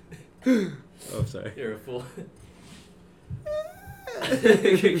 Oh, sorry. You're a fool. Can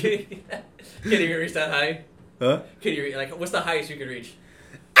you reach that high? Huh? Can you like what's the highest you can reach?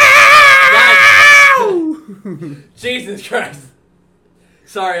 Ow! Jesus Christ!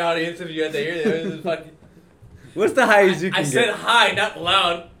 Sorry, audience, if you had to hear that. This is fucking. What's the highest you can I get? said high, not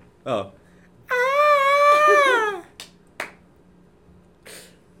loud. Oh.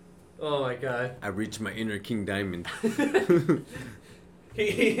 Oh my god. I reached my inner King Diamond.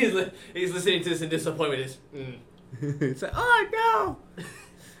 He's listening to this in disappointment. It's like, oh no.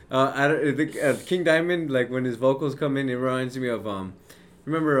 I don't think King Diamond, like when his vocals come in, it reminds me of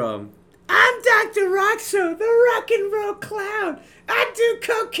remember I'm Dr. Roxo, the rock and roll clown. I do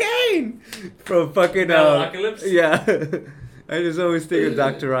cocaine from fucking Metalocalypse? Yeah. I just always think of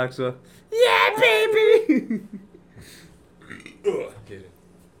Dr. Roxo. Yeah, baby. Yeah.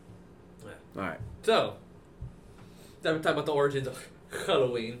 All right. So, time to talk about the origins of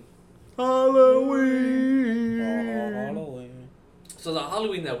Halloween. Halloween. So the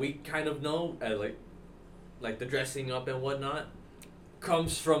Halloween that we kind of know, like the dressing up and whatnot,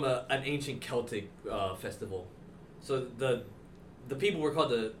 comes from an ancient Celtic festival. So the people were called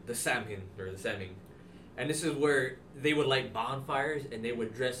the Samhain or the Samhain, and this is where they would light bonfires and they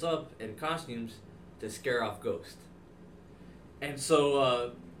would dress up in costumes to scare off ghosts. And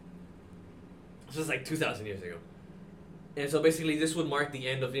so this was like 2,000 years ago. And so basically this would mark the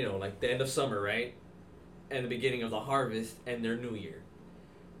end of, like the end of summer, right? And the beginning of the harvest and their new year.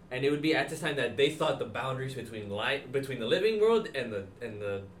 And it would be at this time that they thought the boundaries between the living world and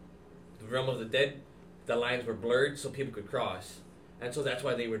the realm of the dead, the lines were blurred so people could cross. And so that's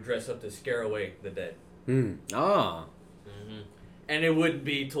why they would dress up to scare away the dead. Ah. Mm-hmm. And it wouldn't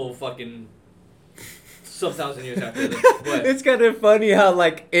be till fucking some thousand years after this. What? It's kind of funny how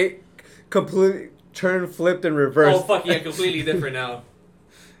like it completely turned, flipped, and reversed. Oh fuck yeah, completely different now.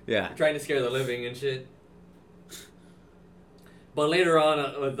 Yeah. Trying to scare the living and shit. But later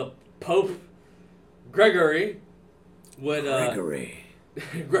on, the Pope Gregory would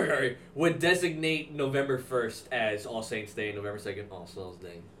Gregory would designate November 1st as All Saints Day and November 2nd All Souls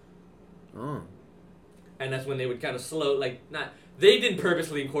Day. Oh. And that's when they would kind of they didn't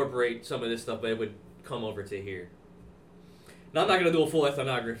purposely incorporate some of this stuff, but it would come over to here. Now I'm not gonna do a full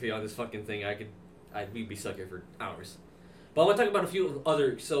ethnography on this fucking thing. We'd be stuck here for hours. But I want to talk about a few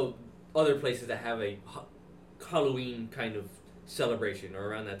other places that have a Halloween kind of celebration or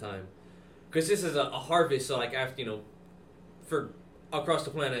around that time, because this is a harvest. So like after for across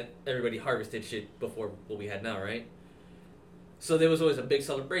the planet, everybody harvested shit before what we had now, right? So there was always a big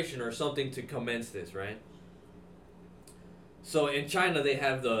celebration or something to commence this, right? So in China they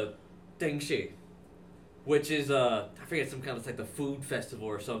have the Dengxi, which is I forget, some kind of like the food festival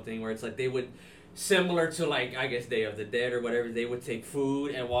or something, where it's like they would, similar to like I guess Day of the Dead or whatever, they would take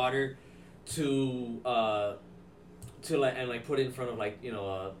food and water to put it in front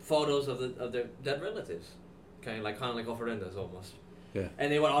of photos of their dead relatives, kind of like ofrendas almost. Yeah.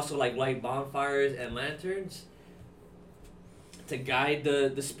 And they would also like light bonfires and lanterns to guide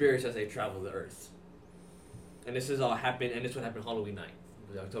the spirits as they travel the earth. And this is all happened, and this would happen Halloween night,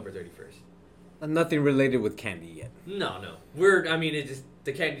 October 31st. Nothing related with candy yet. No.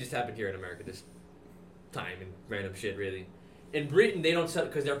 The candy just happened here in America this time and random shit, really. In Britain, they don't sell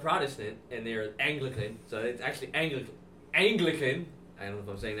because they're Protestant and they're Anglican, so it's actually Anglican. I don't know if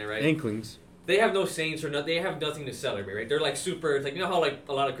I'm saying that right. Inklings. They have no saints or nothing. They have nothing to celebrate, right? They're like super. It's like, how like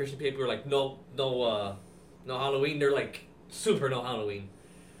a lot of Christian people are like no Halloween. They're like super no Halloween.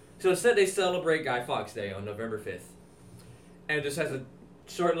 So instead, they celebrate Guy Fawkes Day on November 5th, and just as a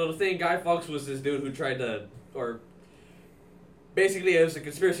short little thing, Guy Fawkes was this dude who tried to, or basically it was a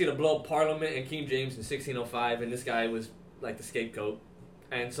conspiracy to blow up Parliament and King James in 1605, and this guy was like the scapegoat.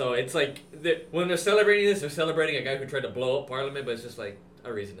 And so it's like, when they're celebrating this, they're celebrating a guy who tried to blow up Parliament, but it's just like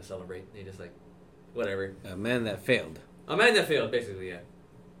a reason to celebrate. They just like, whatever. A man that failed. A man that failed, basically, yeah.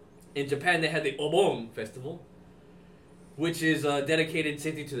 In Japan, they had the Obon Festival, which is dedicated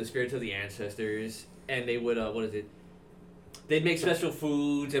simply to the spirits of the ancestors. And they would, they'd make special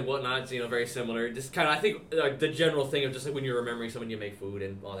foods and whatnot, very similar. Just kind of, I think, the general thing of just like when you're remembering someone, you make food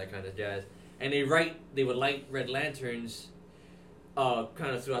and all that kind of jazz. And they would light red lanterns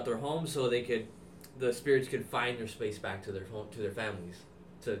kind of throughout their homes so the spirits could find their space back to their home, to their families,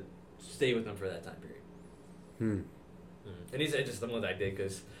 to stay with them for that time period. And these are just the ones I did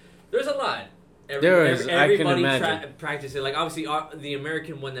because there's a lot. I can imagine. Practice it. Like obviously, the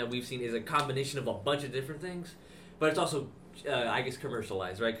American one that we've seen is a combination of a bunch of different things, but it's also, I guess,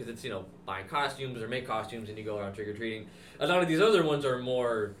 commercialized, right? Because it's buying costumes or make costumes and you go around trick or treating. A lot of these other ones are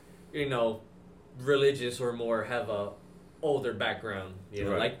more, religious or more have a older background.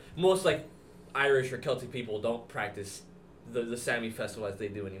 Right. Like most Irish or Celtic people don't practice the Sammy festival as they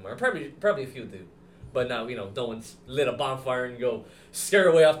do anymore. Probably a few do. But now, no one's lit a bonfire and go scare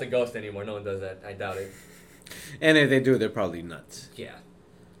away off the ghost anymore. No one does that. I doubt it. And if they do, they're probably nuts. Yeah.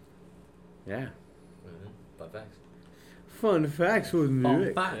 Yeah. Fun facts. Fun facts with me.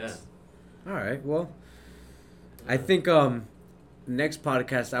 Fun facts. Yeah. All right. Well, I think next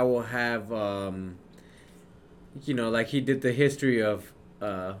podcast I will have like he did the history of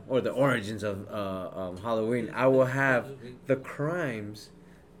or the origins of Halloween. I will have the crimes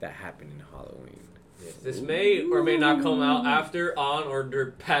that happen in Halloween. Yes. This may or may not come out after, on,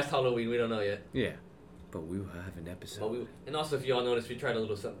 or past Halloween. We don't know yet. Yeah. But we will have an episode. And also, if you all noticed, we tried a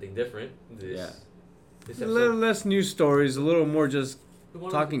little something different. This a little less news stories, a little more just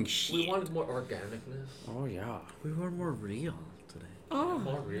talking We shit. wanted more organicness. Oh, yeah. We were more real today. Oh.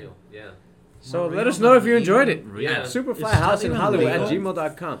 More real. Yeah. So More let real us know if you than enjoyed it. even Yeah. Superfly Is House that in even Hollywood at legal?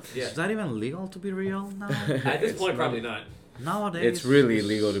 gmail.com. Yeah. Is that even legal to be real now? At this point, probably not. Nowadays, It's really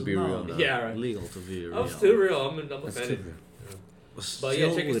illegal to be no, real now. Yeah, right. Legal to be real. I'm still real. I'm That's offended. too But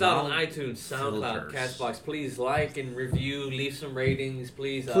yeah, check us out on Still iTunes, SoundCloud, filters. Castbox. Please like and review. Leave some ratings,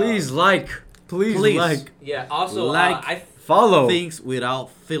 please. Please like. Please like. Yeah. Also, Like. Follow. Things without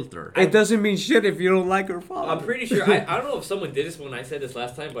filter. It doesn't mean shit if you don't like or follow. I'm pretty sure. I don't know if someone did this when I said this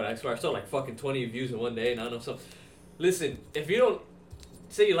last time, but I swear I saw like fucking 20 views in one day, and I don't know. So, listen, if you don't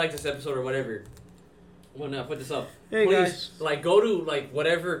say you like this episode or whatever, when I put this up, Hey, please, guys. go to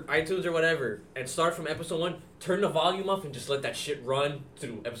whatever iTunes or whatever, and start from episode 1. Turn the volume up and just let that shit run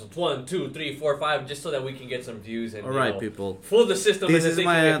through episodes 1, 2, 3, 4, 5, just so that we can get some views and All right, people. fool the system. This and is think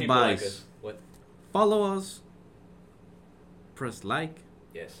my that people like advice. us. What? Follow us. Press like.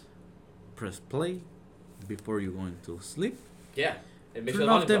 Yes. Press play before you're going to sleep. Yeah. And make sure Turn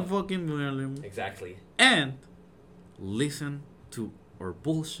the off the volume's up. fucking volume. Exactly. And listen to our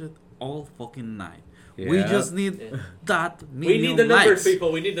bullshit all fucking night. We Yeah. just need Yeah. that We million need the numbers, likes.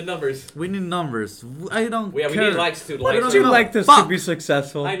 people. We need the numbers. We need numbers. I don't We care. need likes too. Why Likes don't Would you give a like this fuck? to be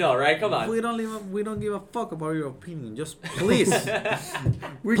successful? I know, right? Come on. We don't give a fuck about your opinion. Just please.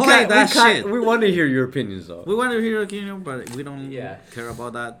 We Play that shit. We want to hear your opinions, though. We want to hear your opinion, but we don't Yeah. care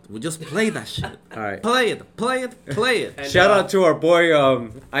about that. We just play that shit. All right. Play it. Play it. Play it. And, Shout out to our boy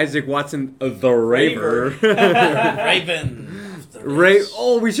Isaac Watson, the Raver. Raven.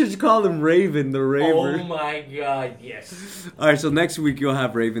 Oh, we should call him Raven, the Raver. Oh my god, yes. All right, so next week you'll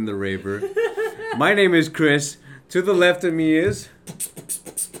have Raven, the Raver. My name is Chris. To the left of me is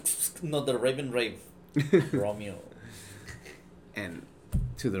Not the Raven Rave. Romeo. and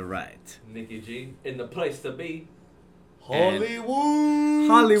to the right, Nikki G, in the place to be. Hollywood.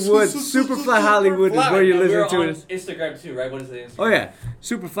 Superfly Hollywood is where you And listen we're to on us. Instagram too, right? What is the Instagram? Oh yeah,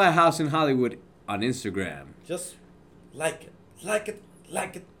 Superfly House in Hollywood on Instagram. Just like it. Like it.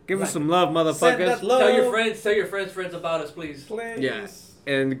 Like it. Give like us some it. love, Send motherfuckers. that love. Tell your friends about us, please. Please. Yeah.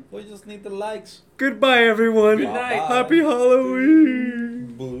 And We just need the likes. goodbye, everyone. Good night. Happy Halloween.